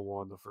at number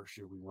 1 the first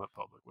year we went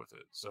public with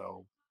it.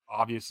 So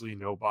obviously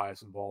no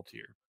bias involved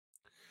here.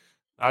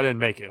 I didn't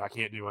make it. I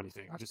can't do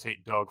anything. I just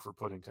hate Doug for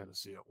putting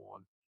Tennessee at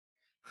 1.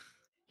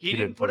 He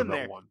didn't put him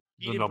there. 1.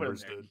 The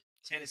numbers did.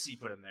 Tennessee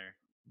put him there.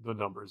 The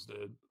numbers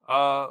did.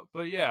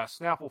 But yeah,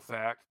 Snapple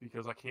fact,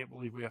 because I can't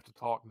believe we have to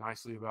talk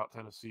nicely about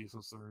Tennessee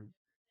since they're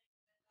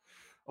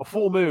a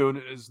full moon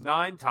is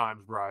 9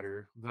 times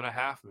brighter than a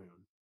half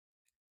moon.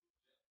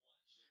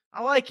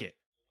 I like it.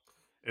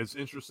 It's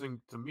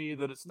interesting to me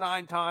that it's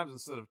 9 times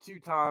instead of 2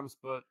 times,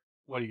 but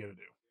what are you going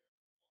to do?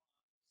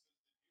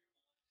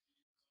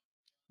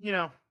 You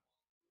know,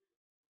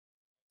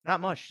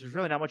 not much. There's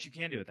really not much you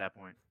can do at that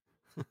point.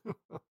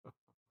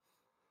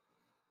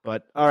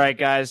 But, all right,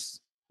 guys,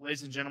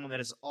 ladies and gentlemen,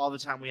 that is all the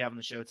time we have on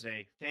the show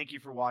today. Thank you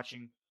for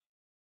watching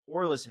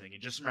or listening.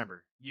 And just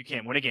remember, you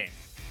can't win a game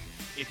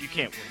if you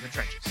can't win in the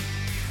trenches.